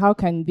out, okay, how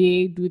can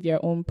they do their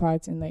own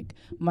part in like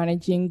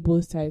managing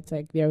both sides,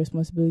 like their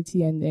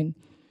responsibility and then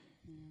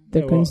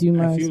the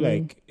consumer. I feel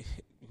like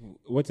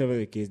whatever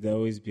the case, there'll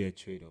always be a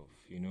trade-off,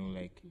 you know,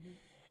 like,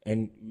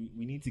 and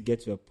we need to get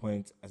to a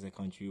point as a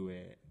country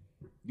where,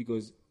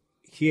 because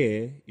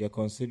here you're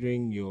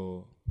considering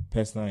your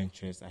personal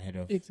interest ahead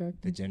of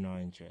the general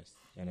interest,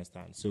 you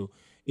understand? So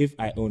if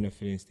I own a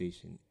filling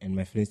station and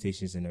my filling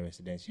station is in a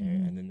residential area,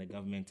 and then the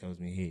government tells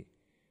me, hey,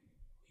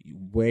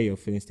 where your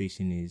filling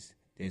station is,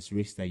 there's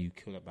risk that you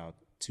kill about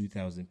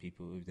 2,000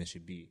 people if there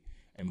should be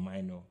a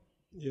minor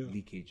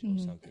leakage or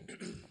something.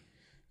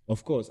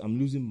 Of course, I'm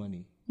losing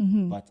money,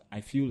 but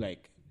I feel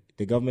like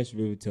the government should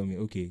be able to tell me,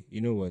 okay,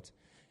 you know what,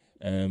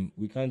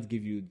 we can't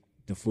give you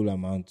the full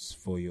amount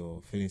for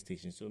your filling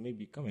station, so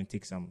maybe come and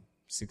take some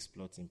 6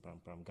 plots in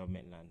Pram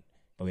government land,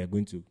 but we are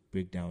going to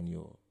break down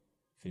your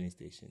filling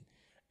station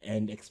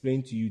and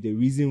explain to you the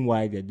reason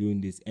why they're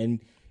doing this. And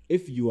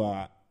if you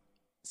are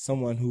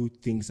someone who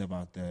thinks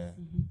about the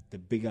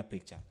bigger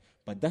picture,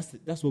 but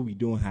that's what we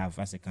don't have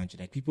as a country.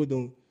 Like, people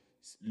don't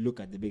look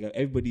at the bigger.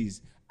 Everybody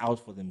is out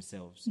for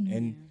themselves,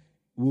 and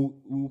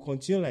we'll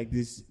continue like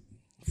this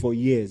for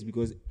years.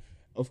 Because,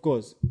 of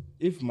course,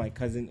 if my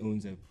cousin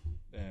owns a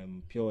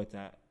pure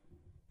water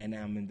and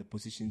I'm in the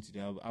position to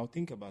do, I'll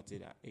think about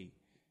it. Hey,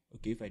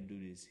 okay, if I do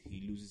this,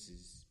 he loses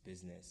his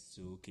business.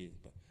 So okay,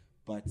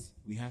 but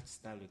we have to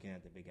start looking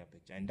at the bigger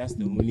picture, and that's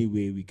the only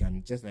way we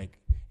can. Just like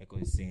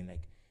Eko is saying,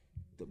 like,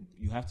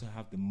 you have to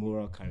have the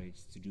moral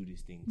courage to do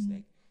these things.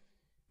 Like,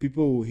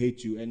 people will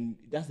hate you, and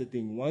that's the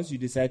thing. Once you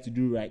decide to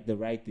do the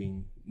right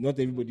thing, not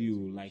everybody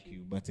will like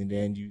you, but in the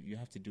end, you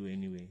have to do it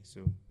anyway.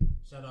 So,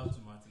 Shout out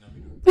to Martin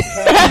Amido.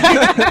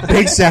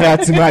 big shout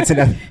out to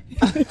Martin.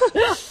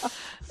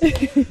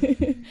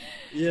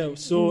 Yeah,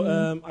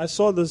 so I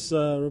saw this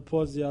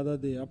report the other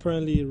day.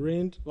 Apparently, it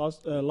rained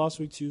last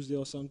week Tuesday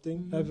or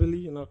something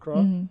heavily in Accra,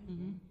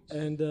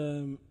 and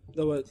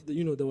there was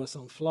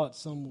some flood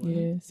somewhere.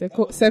 Yeah,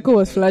 Seko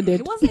was flooded.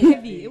 It wasn't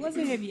heavy. It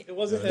wasn't heavy. It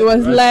wasn't. It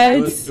was light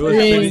It was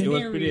rain.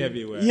 pretty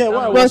heavy. Yeah,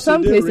 Well,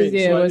 some places,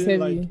 it was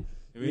heavy.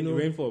 It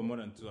rained for more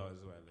than 2 hours.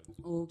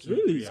 Okay.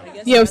 Really? I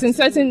guess Yeah, it was in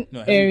that's- certain No,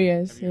 heavy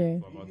areas. rain,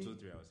 Yeah. for about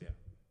 2-3 hours. Yeah,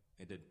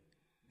 it did.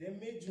 They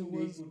made you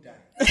people die.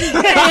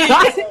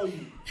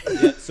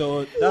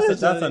 So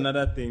that's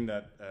another thing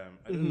that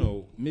I don't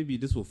know. Maybe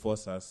this will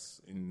force us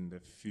in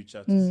the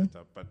future to set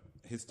up. But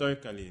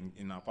historically,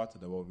 in our part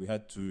of the world, we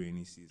had 2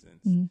 rainy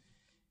seasons, and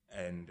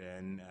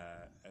then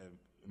a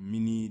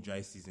mini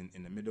dry season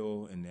in the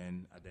middle, and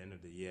then at the end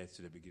of the year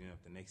to the beginning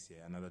of the next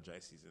year, another dry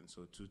season.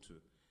 So 2-2.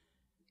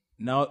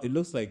 Now it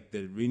looks like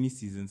the rainy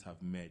seasons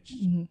have merged,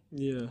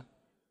 Yeah.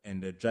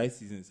 and the dry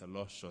season is a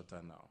lot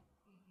shorter now.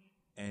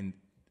 And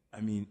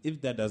I mean,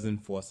 if that doesn't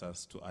force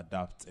us to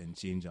adapt and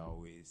change our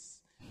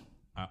ways,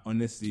 I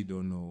honestly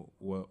don't know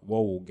what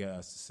will get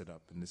us to set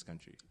up in this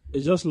country.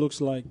 It just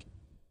looks like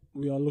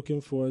we are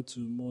looking forward to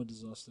more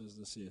disasters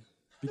this year.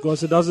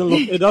 Because it doesn't look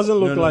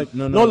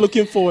not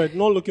looking forward to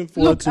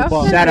bad.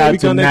 Shout out we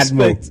to can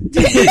Nadmo. expect.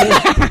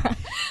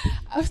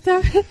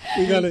 After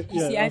We gotta, You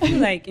see, I feel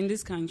like in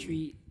this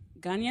country,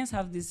 Ghanaians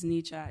have this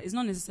nature. It's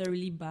not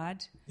necessarily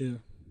bad, yeah.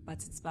 but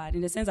it's bad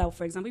in the sense that,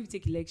 for example, if you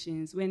take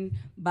elections, when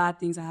bad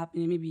things are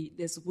happening, maybe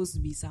there's supposed to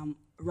be some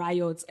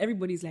riots.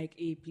 Everybody's like,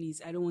 "Hey,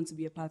 please, I don't want to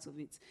be a part of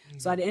it."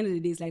 So at the end of the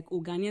day, it's like, "Oh,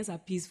 Ghanaians are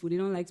peaceful. They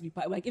don't like to be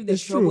part." Like if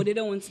there's It's trouble, true. they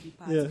don't want to be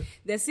part. Yeah.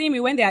 The same way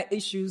when there are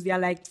issues, they are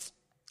like,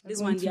 "This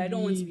I one, want day, to I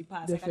don't want to be be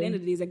part." Like at the end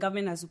of the day, it's the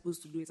government that's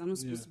supposed to do it. I'm not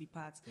supposed Yeah. to be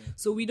part.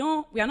 So we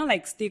are not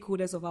like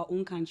stakeholders of our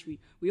own country.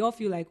 We all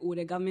feel like, oh,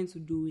 the government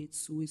will do it,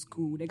 so it's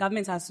cool. The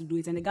government has to do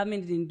it, and the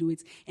government didn't do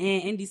it.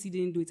 And NDC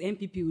didn't do it.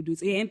 NPP will do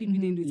it. NPP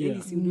didn't do it. Yeah.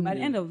 NDC will do it. By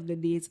the end of the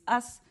day, it's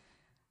us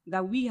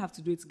that we have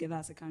to do it together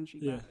as a country.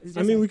 Yeah, But it's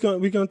I just mean,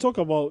 like, we can talk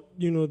about,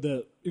 you know,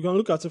 you can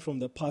look at it from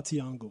the party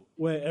angle,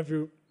 where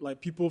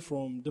people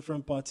from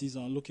different parties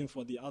are looking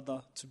for the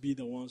other to be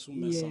the ones who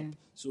mess up,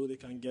 so they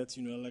can get,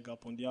 you know, a leg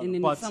up on the other. and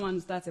then But if someone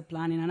starts a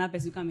plan and another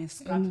person come and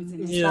scrap it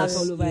and yes,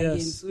 start all over again.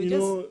 yes, So you it just,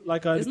 know,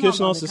 like our it's not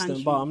educational about the system.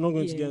 country. But I'm not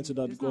going to Yeah, get into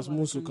that it's because not about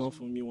most the will come country.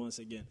 from me once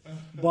again.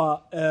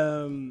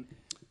 But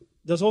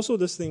there's also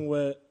this thing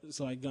where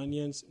it's like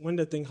Ghanaians, when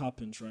the thing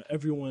happens, right,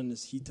 everyone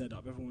is heated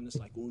up. Everyone is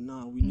like, oh,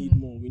 nah, we need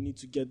more. We need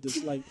to get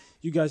this. Like,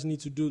 you guys need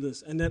to do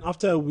this. And then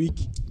after a week,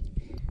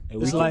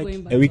 it's like,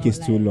 A week is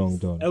too long,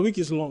 Don. a week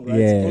is long, right?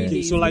 Yeah. Okay,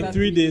 3 so days, like about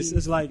 3 3 days,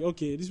 it's like,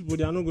 okay, these people,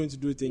 they are not going to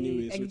do it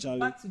anyway. So, and Charlie,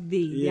 back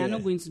today, they yeah. are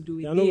not going to do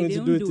it. they are not going to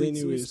don't do it so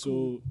anyway. it's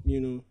cool. So, you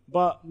know,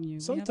 but Yeah, we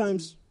have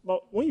sometimes,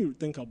 but when you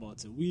think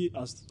about it, we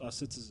as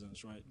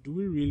citizens, right, do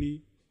we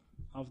really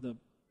have the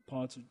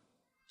power to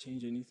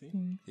change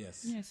anything?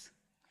 Yes. Yes.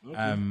 Okay.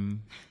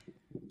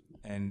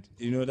 And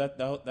you know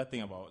that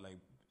thing about like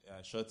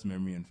short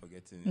memory and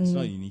forgetting. It's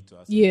not unique to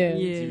us. Yeah,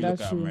 If you that's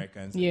look at true.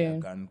 Americans Yeah. and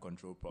their gun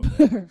control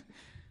problem,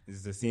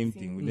 it's the same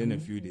thing. Within a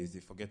few days, they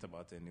forget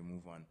about it and they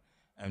move on.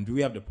 And do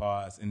we have the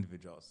power as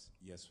individuals?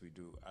 Yes, we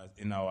do. As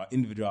in our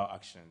individual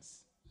actions,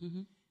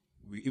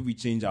 if we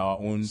change our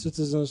own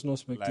Citizens, not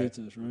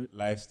spectators, right?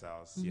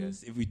 lifestyles,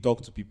 yes. If we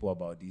talk to people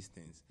about these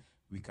things,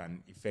 we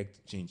can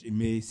effect change. It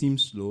may seem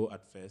slow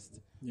at first,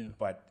 Yeah.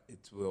 but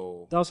it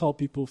will. That's how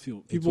people feel.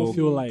 it People will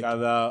feel like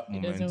gather doesn't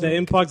momentum. the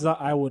impact that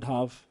I would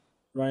have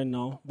right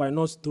now by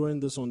not throwing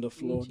this on the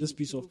floor, this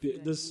piece of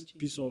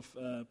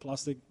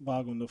plastic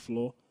bag on the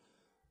floor,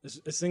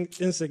 it's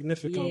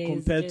insignificant Yeah,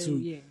 compared it's to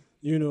very-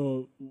 you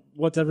know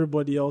what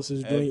everybody else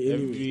is doing anyway.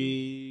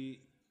 Every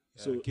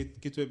So-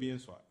 kit will be in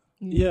swat.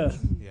 Yeah,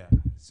 Yeah.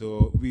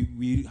 So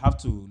we have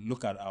to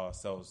look at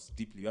ourselves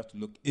deeply. We have to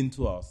look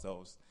into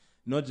ourselves,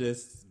 not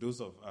just those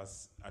of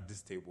us at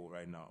this table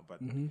right now, but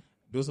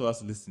those of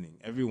us listening.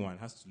 Everyone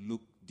has to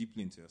look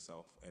deeply into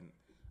yourself and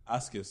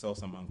ask yourself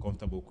some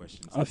uncomfortable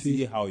questions and Afi,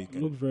 see how you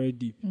can. look very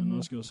deep and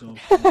ask yourself.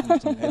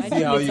 And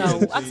see how you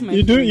can Ask change. my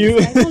You do- friends. you-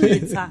 I don't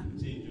later.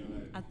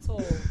 At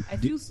all. I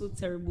feel so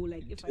terrible.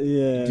 Like if I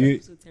Yeah. I Do you,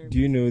 feel so terrible. do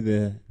you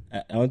know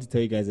I want to tell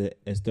you guys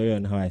a story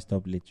on how I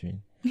stopped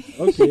littering.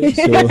 Okay.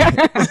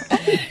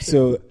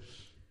 So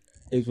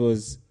it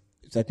was,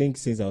 I think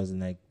since I was in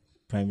like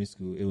primary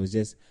school, it was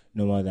just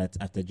normal that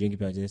after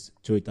drinking, I just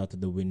throw it out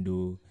of the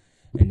window.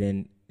 And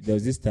then there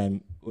was this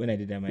time when I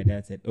did that, my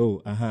dad said,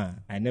 "Oh,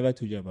 I never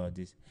told you about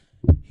this."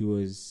 He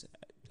was,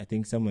 I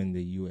think, somewhere in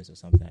the US or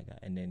something like that.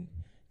 And then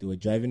they were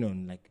driving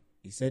on, like,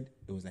 he said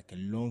it was like a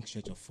long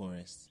stretch of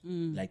forest.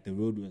 Like the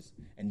road was,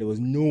 and there was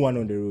no one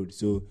on the road.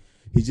 So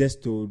he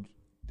just told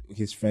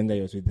his friend that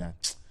he was with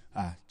that,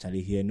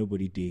 Charlie here,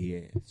 nobody day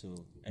here. So,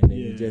 and then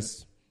he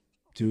just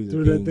threw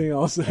the thing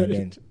outside. And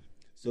then,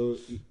 so,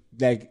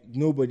 like,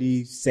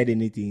 nobody said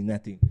anything,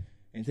 nothing.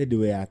 And said they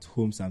were at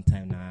home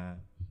sometime now.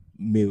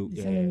 Mail,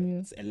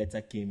 a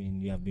letter came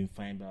in, you have been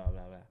fined, blah,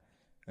 blah, blah.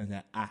 I was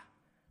like,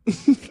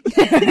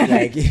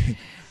 like,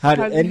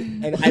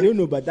 and I don't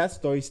know, but that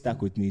story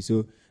stuck with me.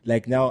 So,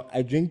 like, now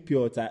I drink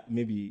pure water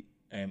maybe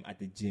at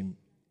the gym.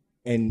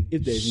 And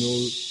if there's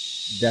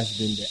no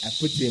dustbin there, I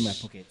put it in my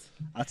pocket.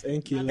 At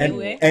NK At level.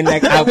 the way? And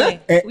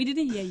like, We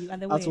didn't hear you. At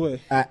the At way.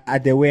 where?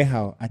 at the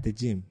warehouse, at the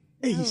gym.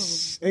 NK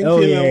Oh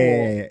level.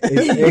 yeah,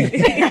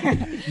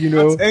 it's, you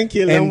know, That's NK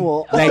and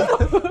level.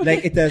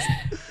 like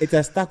it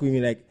has stuck with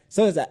me. Like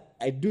sometimes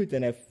I do it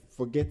and I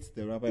forget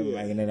the wrapper in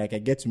my bag, and then like I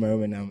get to my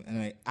room and I'm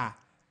like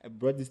I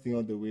brought this thing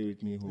all the way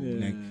with me home.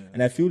 Yeah. Like,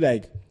 and I feel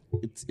like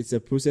it's a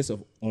process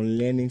of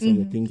unlearning some of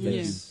the things that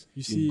Yeah.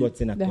 You see, you've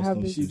gotten accustomed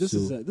habits. See,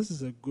 to. this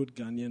is a good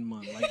Ghanaian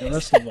man, like the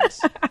rest of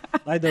us.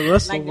 Like the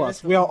rest Like of the us.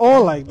 rest of We are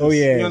all like this. Oh,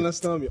 yeah. You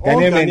understand me? All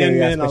Ghanaian Ghanaian men,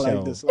 we are men are special.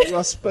 like this. Like, we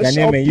are special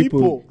Ghanaian men,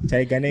 people.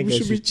 Ghanaian We girls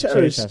should be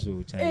cherish cherished. us,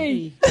 oh, Charlie.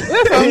 Hey,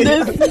 from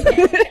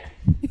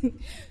this.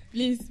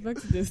 Please, back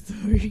to the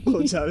story.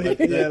 Oh, Charlie.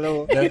 Yeah,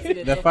 no.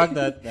 The fact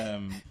that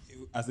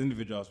as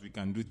individuals we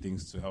can do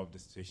things to help the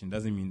situation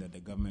doesn't mean that the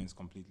government is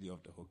completely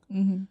off the hook.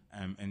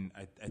 And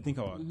I think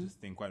about this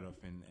thing quite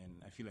often,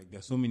 and I feel like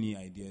there's so many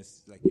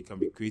ideas like you can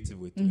be creative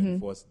with to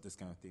enforce this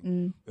kind of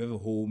thing. We have a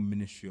whole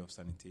ministry of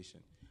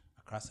sanitation.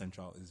 Accra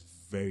Central is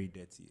very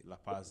dirty. La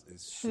Paz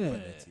is super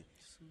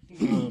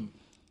dirty.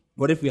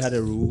 What if we had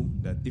a rule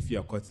that if you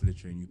are caught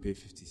littering, you pay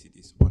 50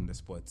 cedis on the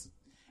spot,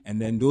 and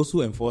then those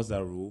who enforce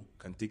that rule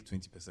can take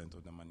 20%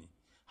 of the money?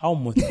 How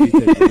motivated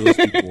will those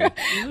people?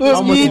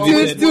 How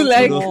motivated to will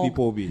like- those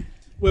people be?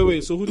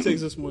 Wait. So who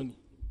takes this money?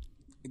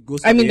 It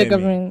goes I to mean, the AMA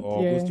government,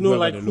 or yeah. goes to No, whoever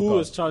like they who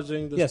look is out.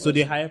 charging this? Yeah, so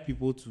they person? hire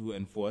people to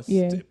enforce,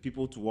 Yeah.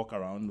 people to walk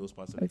around those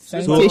parts of Like it.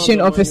 sanitation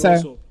So- officer.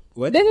 Also.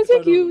 What? Then they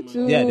take you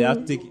to Yeah, they have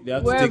to take. They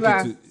have to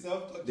wherever. take you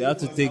to. They have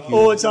to take you.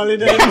 Oh, Charlie,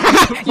 then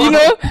you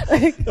know,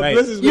 right.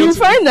 this is You going to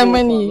find be the so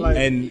money. fun, like,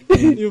 And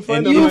you find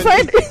and the you money.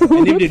 find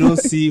and if they don't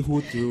see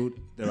who threw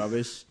the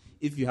rubbish,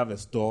 if you have a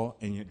store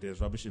and there's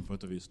rubbish in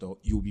front of your store,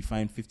 you'll be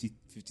fined 50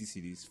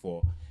 cedis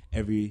for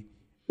every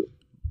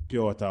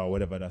pure water or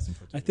whatever that's in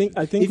front of I think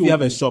if it you have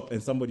will a be- shop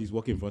and somebody's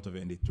walking in front of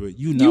it and they throw it,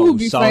 you You now will will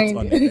be shout fine.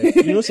 on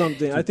it You know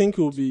something? I think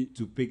it will be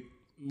to pick.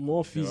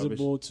 more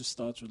feasible to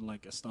start with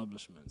like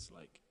establishments,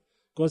 like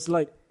because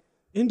like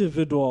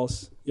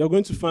individuals, you're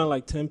going to find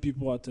like 10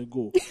 people at a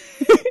go.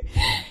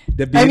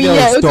 The I mean, behavior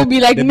yeah, will it stop. would be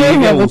like The mayhem,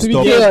 behavior it will would be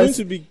stop. Yeah, it's chaos. going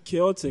to be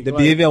chaotic. The like,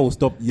 behavior will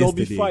stop There'll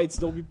be yesterday. fights.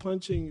 There'll be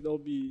punching. There'll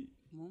be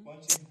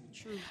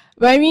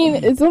But I mean,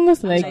 it's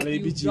almost like Like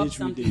Maybe you drop GH we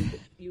something, did.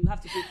 you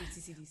have to pay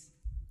 50 cedis.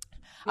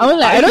 I don't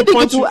like. I don't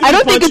think it will. I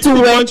don't think it will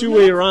punch work. you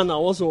where you ran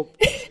now. What's up?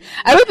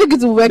 I don't think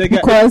it will work The guy-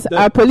 because the-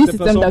 our police the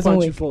system person doesn't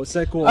punch you work. for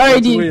second,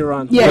 Already, where you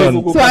ran. yeah.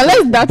 Don't go So back.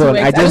 unless that Don, works,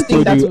 I I just don't think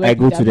told that you will work I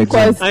go with to that the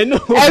because gym. I know.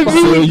 every So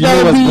you know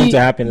there'll what's be going to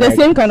happen, the like-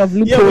 same kind of Yeah,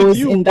 but loopholes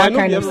you, in that why not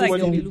kind be of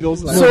everybody system. be built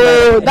like So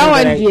that? that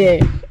one, like-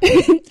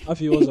 yeah,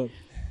 Afi, what's up?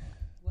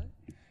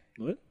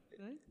 What?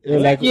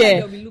 Like, yeah.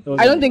 There'll be loopholes.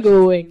 I don't think it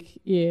will work.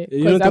 Yeah, You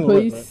because don't our think it will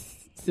work, police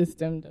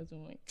system doesn't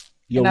work.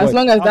 your And as what?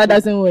 long as that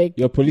doesn't work,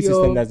 Your police your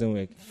system doesn't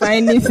work.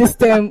 finding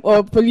system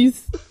or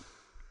police,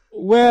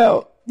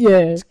 Well,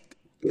 yeah,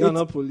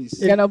 Ghana police.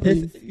 Ghana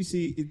police. you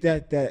see,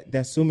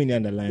 there's so many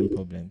underlying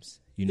problems.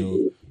 You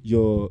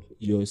know,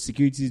 your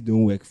securities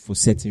don't work for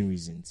certain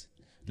reasons,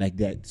 like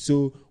that.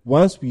 So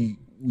once we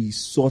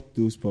sort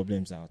those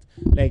problems out,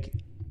 like,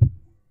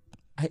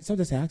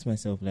 sometimes I ask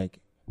myself, like,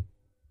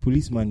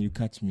 policeman, you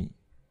catch me,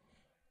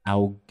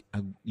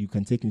 you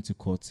can take me to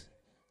court.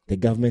 The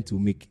government will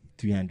make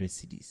 300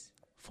 cedis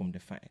from the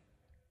fine,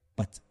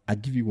 but I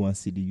give you 1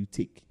 cedi, you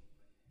take.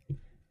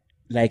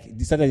 Like,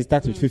 sometimes it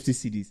starts with 50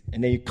 cedis,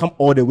 and then you come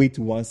all the way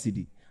to 1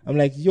 cedi. I'm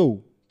like,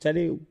 yo,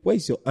 Charlie,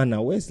 where's your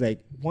honor? Where's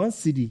like 1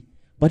 cedi?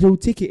 But they will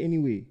take it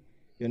anyway.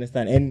 You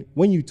understand? And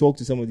when you talk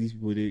to some of these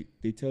people,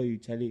 they tell you,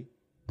 Charlie,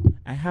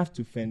 I have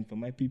to fend for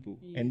my people.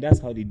 And that's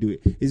how they do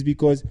it. It's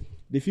because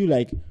they feel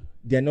like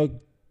they're not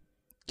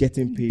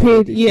getting paid.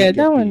 what they Yeah, should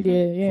get that one paid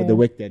there, yeah. for the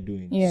work they're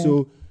doing. Yeah.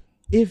 So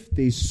if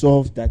they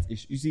solve that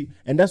issue, you see,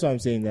 and that's why I'm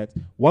saying that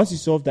once you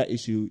solve that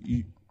issue,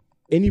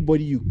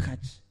 anybody you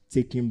catch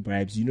taking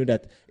bribes, you know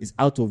that it's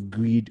out of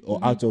greed or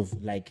out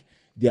of like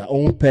their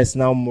own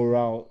personal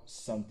moral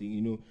something,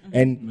 you know.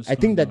 And I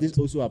think that this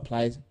also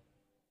applies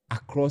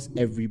across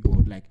every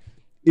board. Like,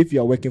 if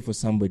you are working for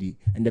somebody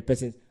and the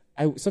person,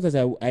 sometimes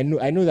I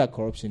know that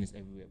corruption is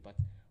everywhere, but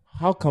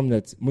how come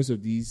that most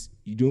of these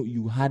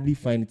you hardly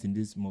find it in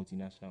this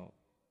multinational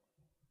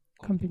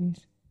Companies.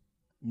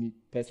 Me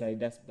personally,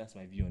 that's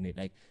my view on it.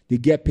 Like, they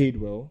get paid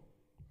well.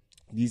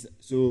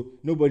 So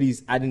nobody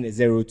is adding a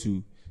zero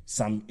to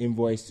some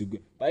invoice to go.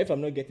 But if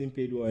I'm not getting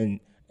paid well and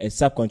a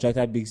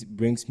subcontractor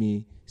brings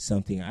me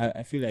something,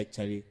 I feel like,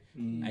 Charlie,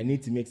 I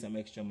need to make some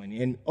extra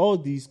money. And all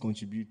these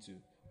contribute to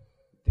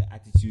the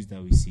attitudes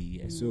that we see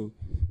here. So,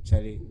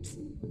 Charlie,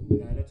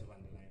 there are a lot of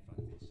underlying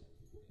factors.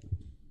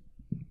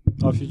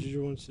 Afi, did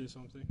you want to say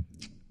something?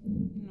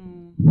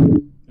 No.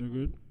 You're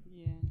good?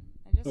 Yeah.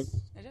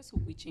 I just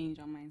hope we change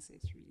our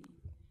mindsets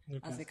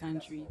really as a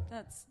country.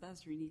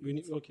 That's really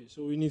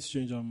So we need to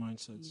change our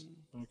mindsets.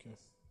 Yeah. Okay.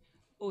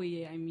 Oh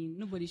yeah, I mean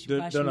nobody should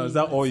bash Don't know, me, is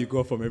that but all you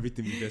got from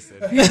everything we just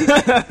said?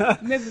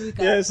 maybe we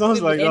can. Yeah, it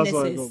sounds maybe like that's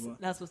what I NSS, go by.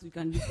 that's what we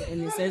can do for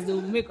NSS. They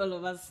will make all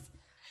of us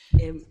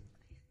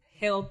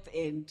health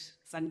and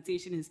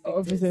sanitation inspectors.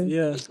 Officers.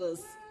 Yeah.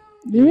 Because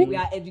Really? we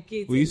are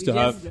educated. We used to just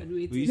have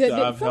graduated.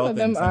 health some of and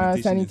them are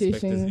sanitation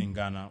inspectors sanitation. in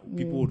Ghana.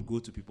 People would go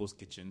to people's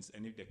kitchens,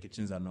 and if their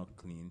kitchens are not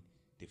clean,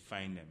 they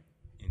fine them.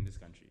 In this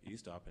country, it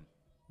used to happen.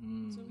 So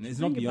And it's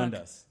bring not it beyond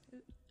back. us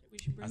We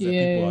should bring as it a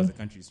Yeah. people, as a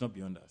country. It's not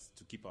beyond us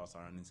to keep our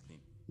surroundings clean.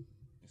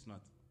 It's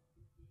not.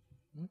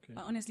 Okay.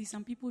 But honestly,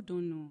 some people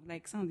don't know.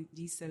 Like some of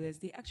these sellers,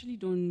 they actually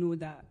don't know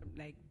that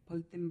like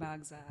polythene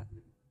bags are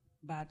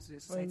bad to the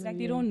society. Like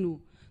they don't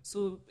know.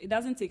 So it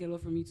doesn't take a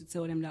lot for me to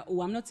tell them that,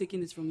 oh, I'm not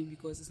taking this from you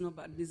because it's not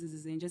bad. This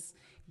is, and just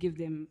give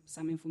them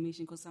some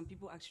information because some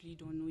people actually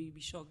don't know. You'll be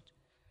shocked.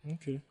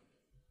 Okay.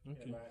 Yeah,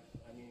 but,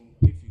 I mean,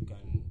 if you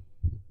can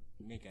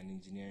make an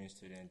engineering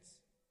student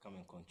come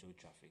and control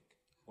traffic,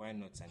 why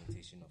not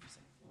sanitation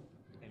officer?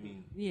 I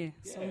mean, Yeah.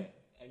 yeah, So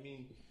I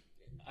mean,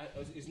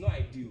 it's not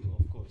ideal,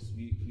 of course.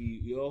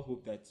 We all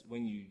hope that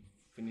when you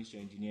finish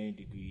your engineering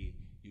degree,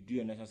 you do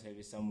your national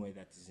service somewhere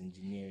that is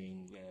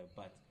engineering.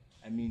 But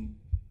I mean,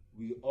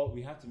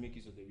 we have to make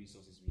use of the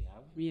resources we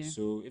have. Yeah.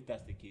 So if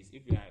that's the case,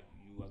 if you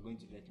are going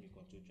to let me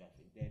control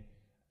traffic, then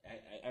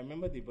I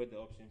remember they brought the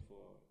option for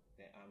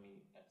the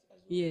army as well.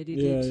 yeah, they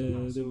Yeah, did.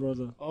 yeah, So the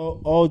brother.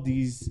 all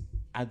these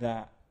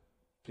other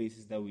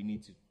places that we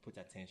need to put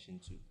attention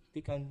to,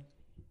 they can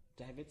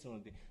divert some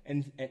of them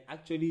and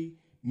actually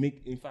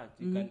make. In fact,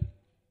 you can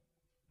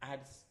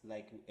add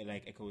like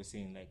Eko was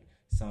saying, like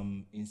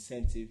some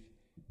incentive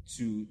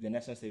to the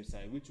national service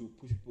side, which will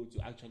push people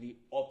to actually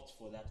opt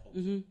for that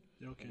option.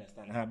 Okay.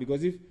 Understand?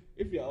 Because if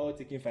you are all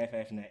taking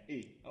 559,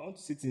 hey, I want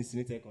to sit in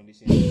simulated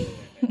conditions.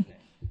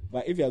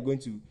 But if you are going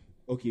to,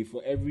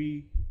 for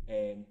every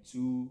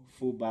 2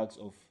 full bags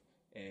of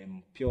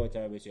pure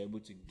water which you're able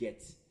to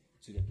get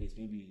to the place,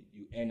 maybe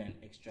you earn an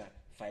extra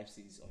 5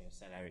 cedis on your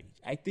salary.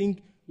 I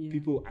think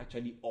people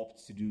actually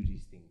opt to do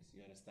these things.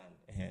 You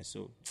understand?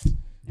 So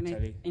And,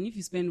 and if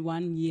you spend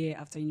 1 year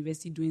after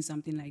university doing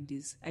something like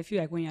this, I feel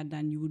like when you're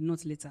done, you would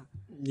not later.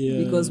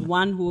 Yeah. Because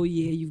 1 whole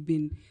year you've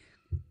been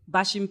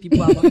bashing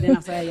people about. Then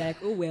after that, you're like,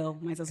 oh well,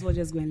 might as well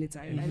just go and later.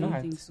 I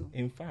don't think so.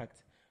 In fact,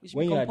 It should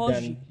when be you are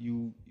compulsory.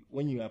 done,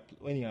 when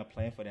you're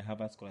applying for the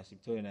Harvard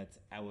scholarship, told you that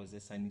I was a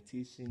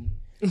sanitation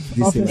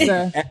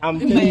Officer.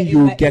 I'm In telling my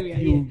you, area,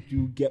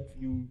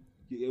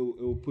 it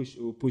will push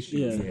you.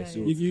 Yeah.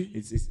 So If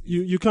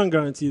you can't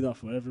guarantee that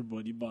for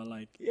everybody, but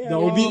like Yeah, there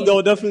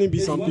will definitely be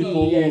it's some one of-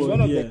 people it's who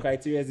one of yeah. the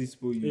criteria these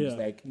people use,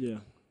 like yeah.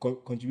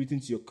 contributing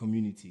to your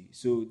community.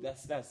 So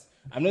that's.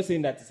 I'm not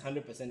saying that it's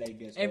 100% that you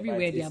get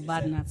Everywhere there are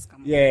bad nuts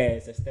come. Yeah,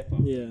 it's a step up.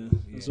 Yeah,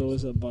 it's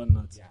always a bad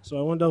nut. Yeah. So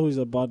I wonder who is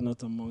a bad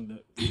nut among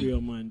the free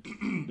your mind.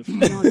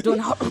 No,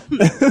 don't.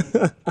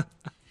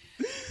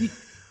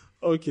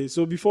 Okay,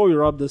 so before we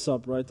wrap this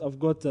up, right, I've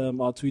got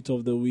our tweet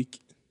of the week.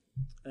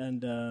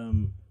 And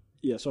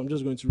so I'm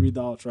just going to read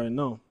that out right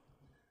now.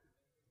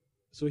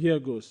 So here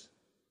goes.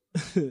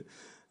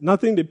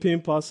 Nothing the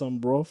pain pass some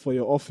bro for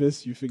your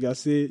office, you figure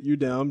say you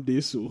damn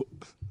day so.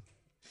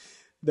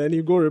 Then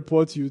you go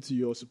report you to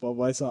your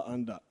supervisor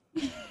under.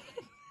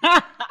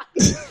 I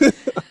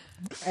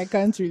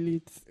can't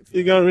relate.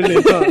 You can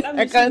relate, huh?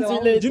 I can't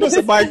relate. Do you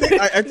know, but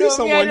I think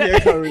someone here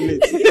can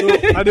relate. So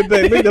at the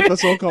back, make the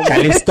person come.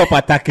 Charlie, stop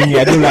attacking me.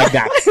 I don't like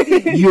that.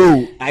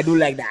 Yo, I don't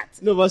like that.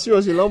 No, but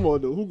seriously, Lambo,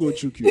 though, who go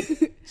choke you?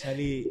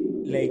 Charlie,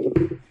 like,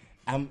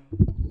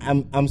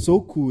 I'm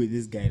so cool with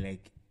this guy.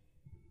 Like,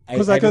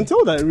 Because I can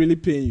tell that it really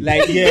paying you.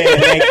 Like, yeah,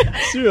 like,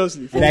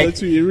 seriously, from like, the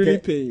two, it really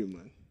paying you, man.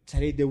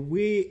 Charlie, the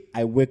way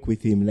I work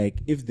with him, like,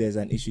 if there's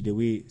an issue,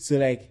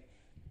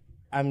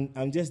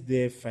 I'm just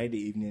there Friday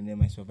evening, and then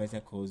my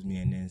supervisor calls me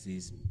and then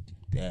says,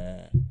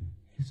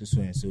 so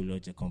and so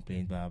lodge a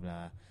complaint, blah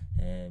blah.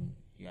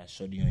 You are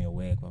shoddy on your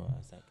work. Blah,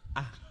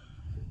 blah.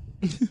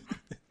 I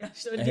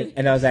was like,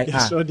 and I was like,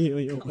 Shoddy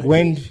on your work.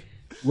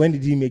 when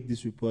did he make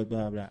this report?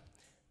 Blah blah.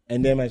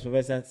 And then my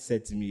supervisor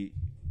said to me,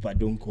 but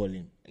don't call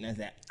him. And I was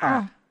like,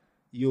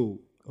 yo,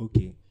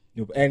 okay.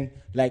 No, and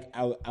like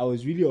I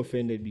was really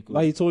offended because.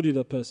 But he told you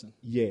the person.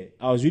 Yeah,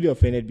 I was really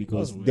offended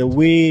because the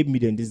way me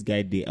and this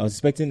guy did, I was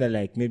expecting that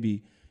like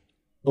maybe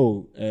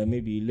Limo,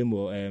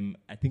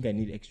 I think I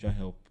need extra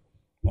help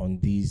on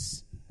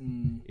these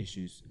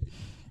issues.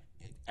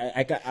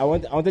 I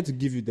wanted to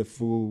give you the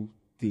full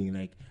thing,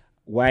 like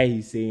why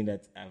he's saying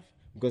that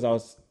because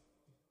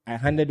I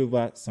handed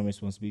over some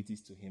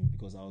responsibilities to him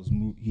because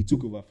he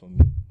took over from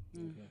me.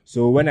 Okay.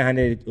 So when I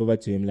handed it over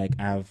to him, like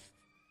I've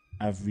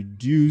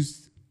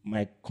reduced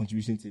my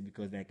contribution to it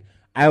because like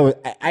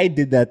I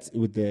did that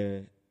with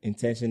the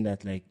intention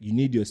that like you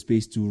need your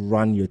space to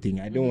run your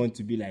thing. I don't want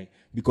to be like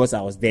because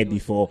I was there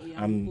before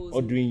I'm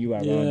ordering you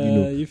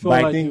around, you feel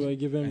but like I think you were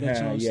giving him the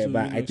chance to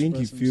but I think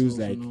he feels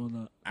like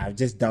I've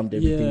just dumped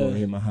everything on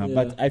him.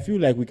 But I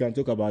feel like we can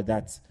talk about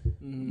that,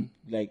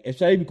 like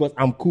especially because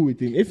I'm cool with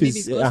him. If Maybe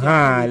it's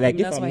like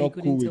if I'm not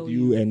cool with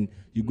you and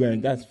you go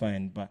and that's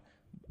fine, but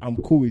I'm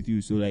cool with you,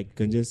 so like you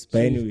can just.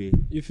 But anyway,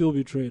 you feel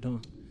betrayed, huh?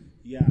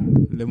 Yeah.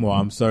 Lemo,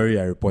 I'm sorry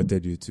I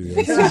reported you to.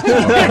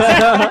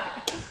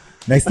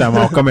 Next time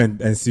I'll come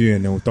and see you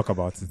and then we'll talk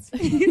about it.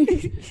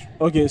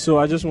 Okay, so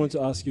I just want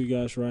to ask you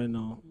guys right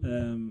now,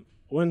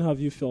 when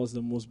have you felt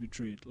the most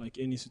betrayed? Like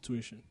any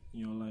situation in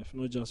your life,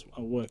 not just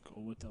at work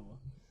or whatever.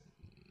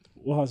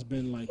 What has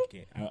been like?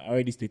 Okay, I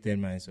already stated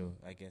mine, so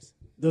I guess.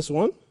 This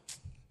one?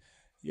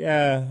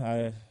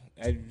 Yeah,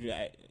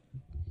 I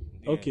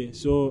Okay,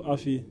 so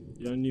Afi,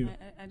 you're new.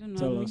 I don't know.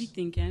 Tell I'm us. really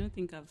thinking. I don't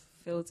think I've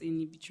felt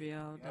any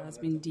betrayal that has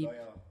been deep.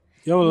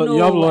 You have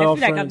loyal I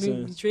feel like I've friends.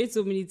 been betrayed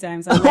so many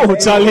times. Oh,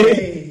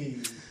 Charlie.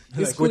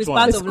 It's cool. It's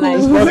part of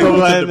life. Part of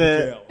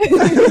life,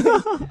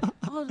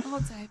 all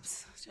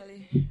types,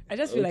 Charlie. I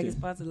just feel like it's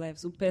part of life.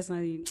 So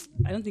personally,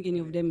 I don't think any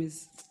of them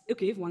is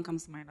okay. If one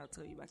comes to mind, I'll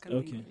tell you. But I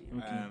can't think of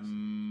it.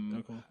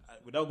 Okay.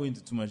 Without going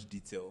into too much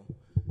detail,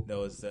 there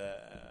was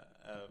a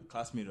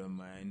classmate of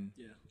mine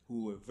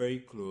who were very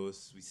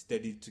close. We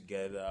studied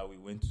together. We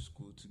went to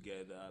school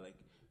together. Like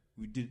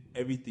we did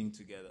everything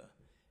together.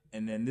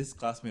 And then this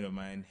classmate of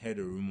mine heard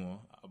a rumor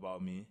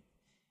about me,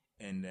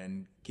 and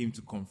then came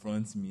to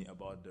confront me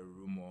about the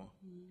rumor,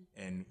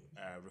 and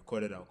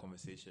recorded our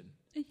conversation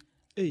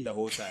the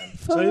whole time.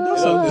 So it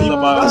does some deep.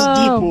 That's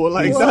deep,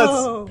 like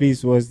that's.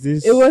 Please, was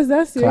this? It was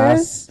that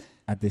serious? Class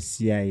at the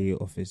CIA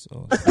office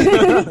or?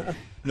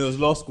 No, it was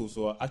law school,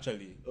 so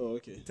actually,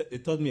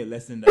 it taught me a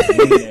lesson that you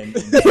won't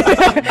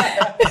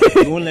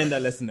learn. You won't learn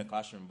that lesson in the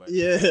classroom, but I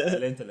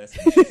learned a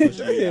lesson.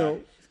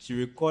 So she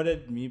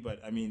recorded me,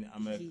 but I mean,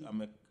 I'm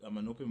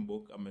an open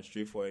book. I'm a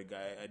straightforward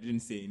guy. I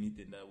didn't say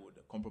anything that would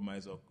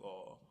compromise or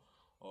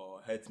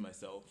hurt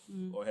myself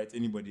or hurt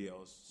anybody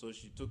else. So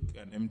she took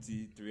an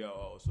empty 3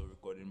 hour or so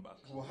recording back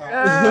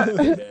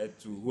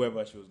to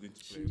whoever she was going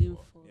to play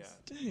for. Yeah.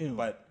 Damn.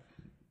 But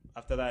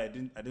after that, I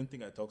didn't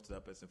think I talked to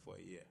that person for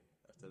a year.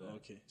 After that.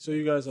 Okay. So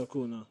you guys are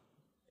cool now.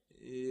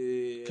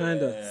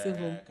 Kinda.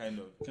 Civil. Kind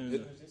of.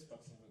 Kinda.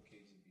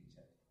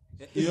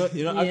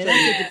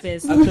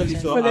 Actually,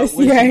 so when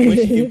she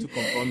came to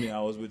confront me,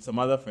 I was with some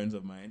other friends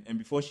of mine, and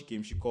before she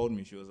came, she called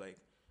me. She was like,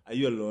 are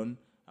you alone?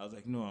 I was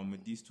like, no, I'm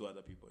with these two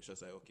other people. She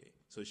was like, okay.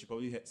 So she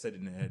probably said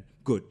in her head,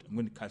 good, I'm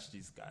going to catch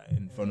this guy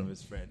in front of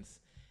his friends.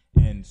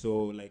 And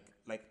so like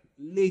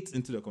late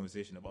into the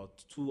conversation,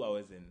 about 2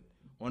 hours in,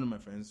 one of my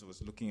friends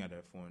was looking at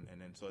her phone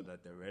and then saw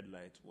that the red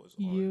light was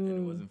on and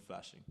it wasn't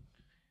flashing.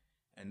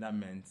 And that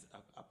meant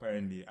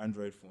apparently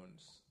Android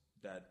phones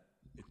that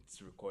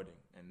it's recording,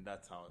 and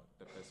that's how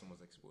the person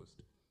was exposed.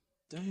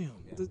 Damn,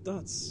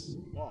 that's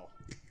wow.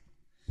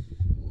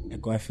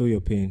 Echo, I feel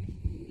your pain.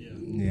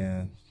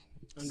 Yeah.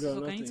 Andrea,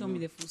 So can you tell me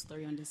the full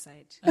story on this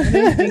side? I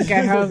don't think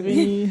I have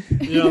any.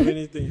 You have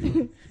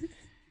anything?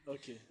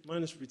 Okay,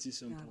 mine is pretty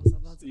simple.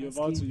 You're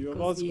about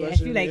to I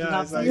question feel like me. you Yeah,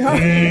 have it's something.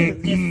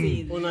 like,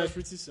 Just oh, no, it's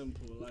pretty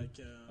simple. Like,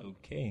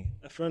 Okay.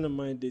 a friend of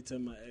mine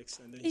dated my ex,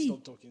 and then he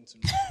stopped talking to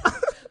me.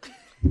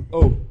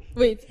 Oh,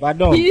 Wait,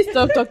 pardon. can you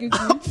stop talking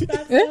to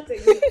me?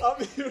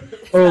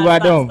 Oh,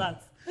 pardon.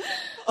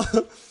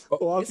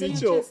 Oh, I'll So you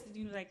chill. just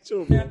like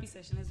Chill, therapy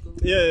session. Let's go.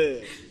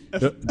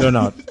 Yeah.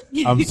 Donald,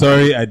 I'm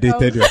sorry I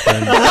dated your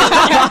friend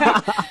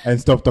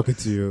and stopped talking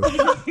to you.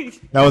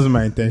 That wasn't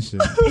my intention.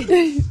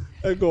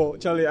 Go,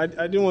 Charlie. I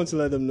didn't want to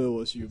let them know it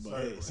was you,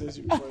 but hey, since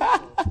you brought it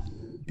up,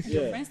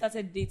 Your friend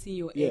started dating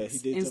your he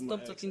ex dated and my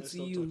stopped ex talking and to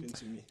stopped you. talking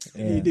to me.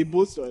 Yeah. They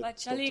both started. But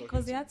Charlie, stopped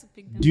because they talking had to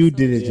pick them. Due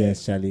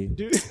diligence, Charlie.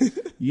 to me.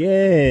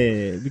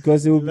 Yeah,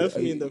 because it will Left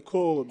me in the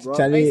cold, bro. But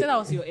Charlie. you said that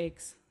was your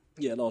ex.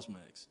 Yeah, that was my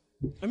ex.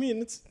 I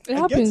mean, It I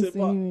happens get it,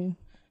 but anyway.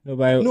 No,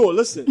 but no,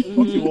 listen.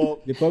 Okay, well,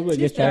 the problem is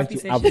Choose just trying therapy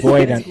to session.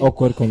 avoid Let's an go.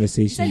 awkward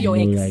conversation. You said your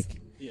ex.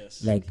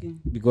 yes. Like Okay.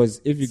 because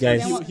if you So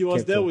guys, then He was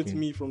kept there with talking-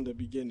 me from the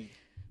beginning.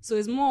 So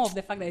it's more of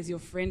the fact that it's your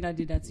friend that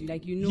did that to you.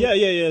 Like, you know. Yeah.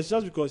 It's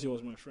just because he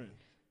was my friend.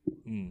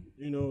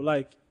 You know,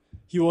 like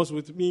he was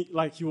with me.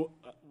 Like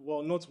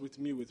well, not with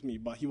me,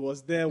 but he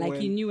was there Like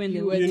when he knew when they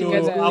You were were together.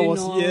 together. I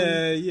was on,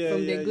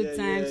 from the good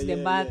times to the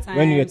bad times.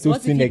 When you were What if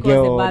toasting he the caused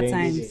girl, the bad then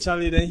times?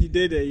 Charlie, then he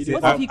did it. He did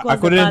What it. if he I caused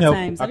the couldn't bad help-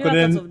 times? I Have you ever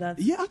couldn't- thought of that?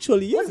 Yeah,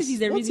 actually, yes. What if he's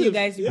the What reason if- you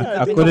guys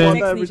Yeah, I think couldn't- about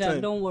next that every nature?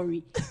 time. Don't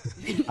worry.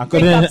 I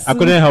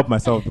couldn't help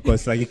myself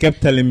because like he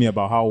kept telling me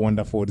about how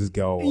wonderful this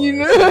girl was. You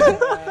know?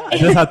 I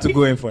just had to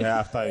go in for her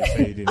after you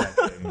said you didn't like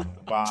her anymore.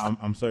 But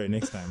I'm sorry.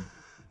 Next time.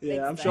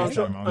 Yeah, I'm Next sure.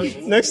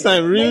 time. Next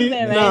time, really?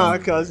 Next time, Nah,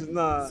 right? cause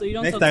nah. So you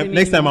don't Next talk to time. him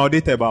Next time anymore. I'll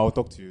date her, but I'll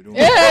talk to you. Don't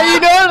worry. Yeah, you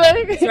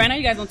know, like. So right now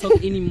you guys don't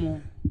talk anymore.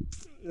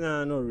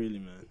 Nah, not really,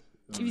 man.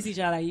 If you see each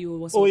other, like you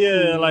was. Oh so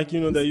yeah, cool. like you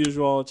know the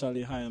usual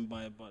Charlie high and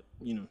by, but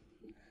you know,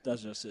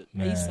 that's just it.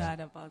 Are you sad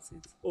about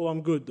it? Oh,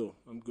 I'm good though.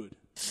 I'm good.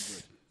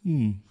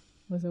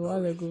 Was a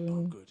while ago.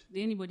 I'm good.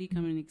 Did anybody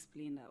come and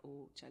explain that?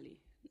 Oh, Charlie,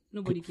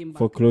 nobody came back.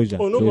 for closure.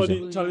 Oh, nobody,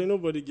 Closure. Charlie,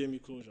 nobody gave me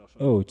closure.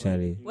 fam. Oh,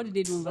 Charlie. What did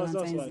they do on That's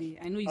Valentine's life. Day?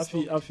 I know you I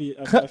spoke. feel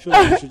like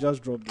I should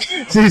just drop this.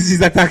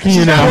 She's attacking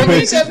you now.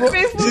 She's faithful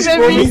She's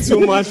baby. probing too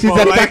much. She's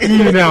fam. Like, attacking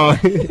you now.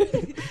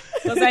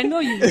 Because I know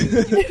you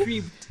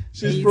creeped.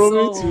 she's You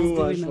probing saw too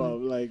what's much. going on.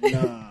 Fam. Like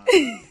nah.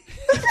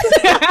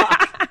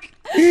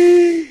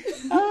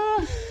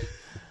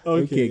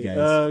 Okay,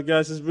 guys.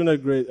 Guys, it's been a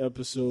great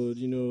episode.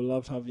 You know,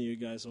 loved having you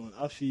guys on.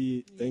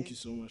 Afi, thank you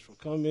so much for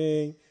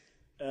coming.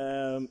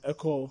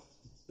 Echo,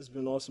 it's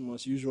been awesome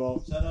as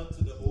usual. Shout out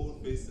to the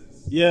old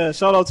faces. Yeah,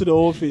 shout out to the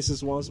old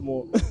faces once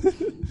more.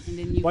 And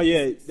then you But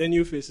yeah, the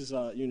new faces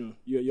are, you know,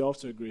 you're off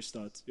to a great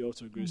start.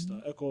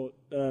 Echo,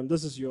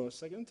 this is your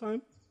second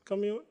time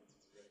coming on?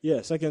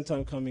 Yeah, second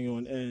time coming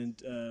on,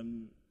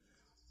 and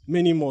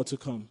many more to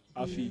come.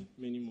 Afi,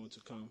 many more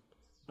to come.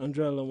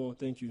 Andrea Lamo,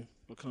 thank you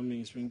for coming.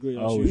 It's been great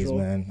as Always, usual.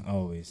 man.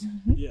 Always.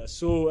 Yeah,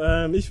 so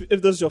if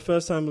this is your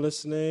first time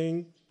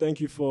listening,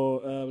 thank you for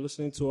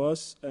listening to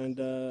us.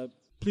 And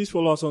please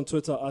follow us on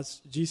Twitter at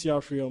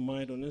GCR Free Your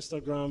Mind, on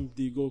Instagram,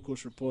 The Gold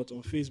Coast Report,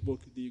 on Facebook,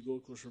 The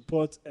Gold Coast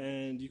Report.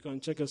 And you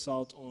can check us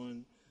out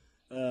on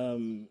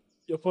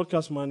your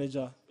podcast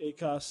manager,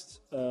 Acast,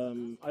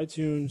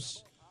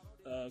 iTunes,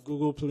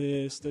 Google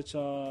Play,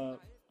 Stitcher,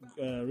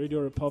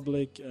 Radio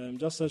Republic.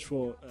 Just search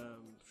for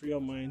Free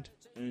Your Mind,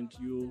 and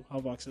you'll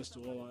have access to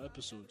all our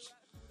episodes.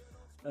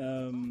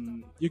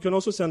 You can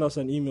also send us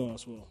an email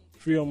as well,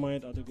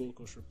 freeyourmind@the Gold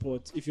Coast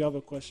Report. If you have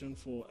a question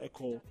for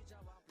Echo,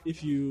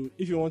 if you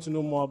want to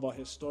know more about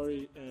his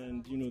story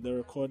and you know the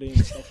recording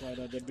and stuff like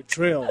that, the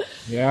betrayal,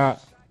 Yeah.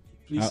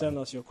 please send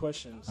us your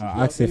questions. I'll if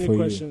you ask have it any for you.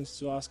 questions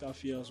to ask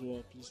Afi as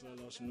well, please let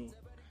us know.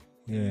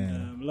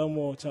 Yeah.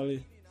 Lamo,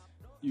 Charlie,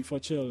 you for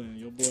chilling,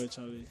 your boy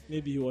Charlie.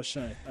 Maybe he was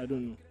shy, I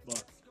don't know,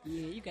 but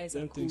Yeah, you guys are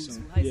Don't cool. think so.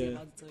 So how is he Yeah.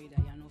 about to tell you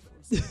that you're not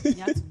forced? You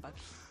have to back.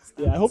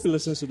 yeah, I hope he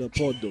listens to the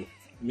pod though.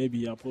 Maybe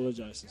he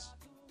apologizes.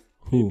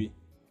 Who? Maybe.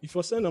 If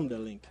you send him the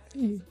link.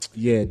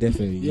 Yeah,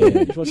 definitely. Yeah, Yeah.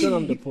 if you send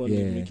him the pod,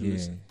 Yeah, make him yeah.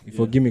 listen. If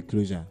you give me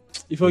closure.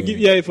 If I give,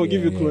 if I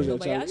give you Yeah, closure, No,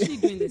 but you're Charlie. actually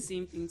doing the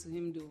same thing to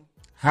him though.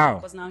 How?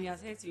 Because now he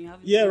has hurt you. You have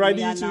Yeah, right.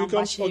 Yeah, You now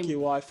come. bash him. Okay,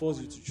 well, I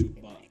forced you to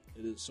choke, but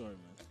it is sorry,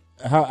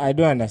 man. How? I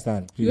don't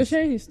understand. He was Please.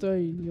 sharing his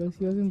story.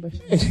 He wasn't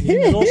bashing.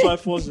 And also, I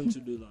forced him to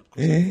do that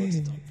because I got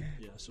it up.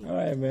 Yeah. So All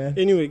right, man.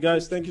 anyway,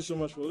 guys, thank you so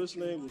much for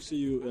listening. We'll see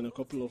you in a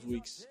couple of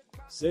weeks.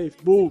 Safe.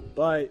 Boo.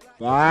 Bye.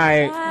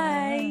 Bye.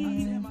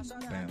 Bye.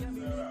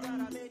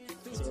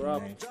 It's a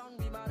wrap.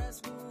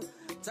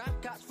 Time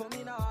catch for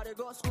me now, they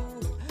go school.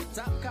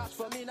 Tap cash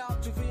for me now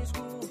to finish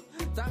school.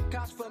 Tap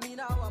cash for me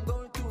now, I'm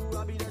going through.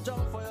 I'll be the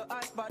jump for your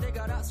eyes, but they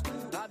got that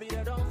school. I'll be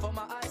the dump for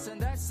my eyes,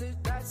 and that's it,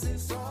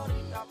 sorry.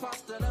 I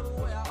passed the level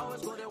where I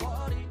always go to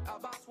worry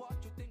about what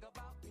you think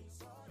about me,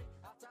 sorry.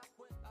 I tap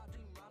with, I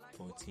dream, I like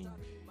 14.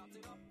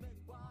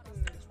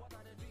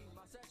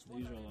 The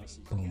usual last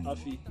season.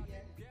 Afi.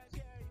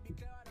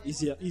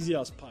 Easy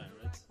as pie,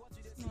 right?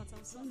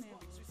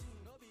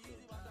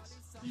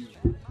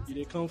 You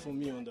they come for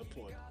me on the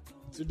pod.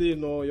 Today,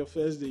 no, your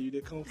first day, you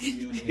they come for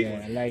me on the pod.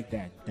 Yeah, I like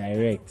that.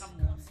 Direct.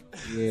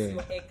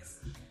 Yeah.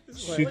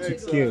 Shoot to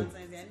kill.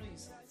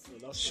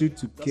 Shoot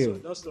to kill.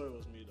 That story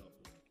was made up.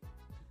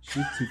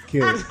 Shoot to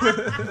kill.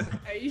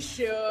 Are you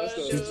sure?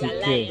 Shoot to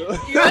kill.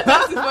 You want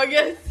us to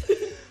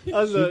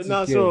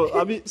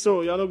forget?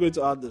 So you're not going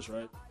to add this,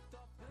 right?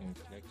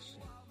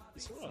 Inflection.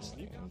 It's for us.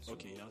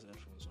 Okay, he has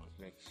headphones on.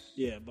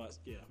 Yeah, but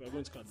we're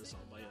going to cut this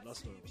out. But yeah, that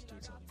story was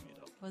totally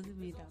made up. Was it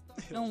made up?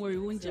 Don't worry,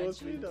 we won't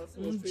judge you.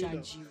 We won't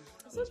judge you.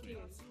 It's okay.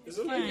 It's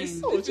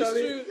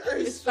fine.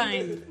 It's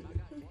fine.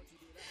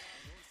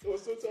 It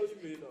was totally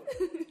made up.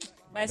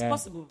 But it's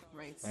possible,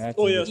 right?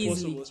 Oh yeah,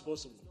 Easily. it's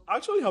possible. I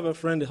actually have a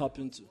friend it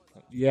happened to.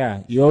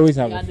 Yeah, you always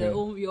have You a are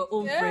friend. your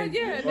own friend.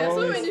 Yeah, there's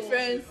so many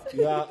friends.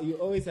 You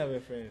always have a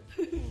friend.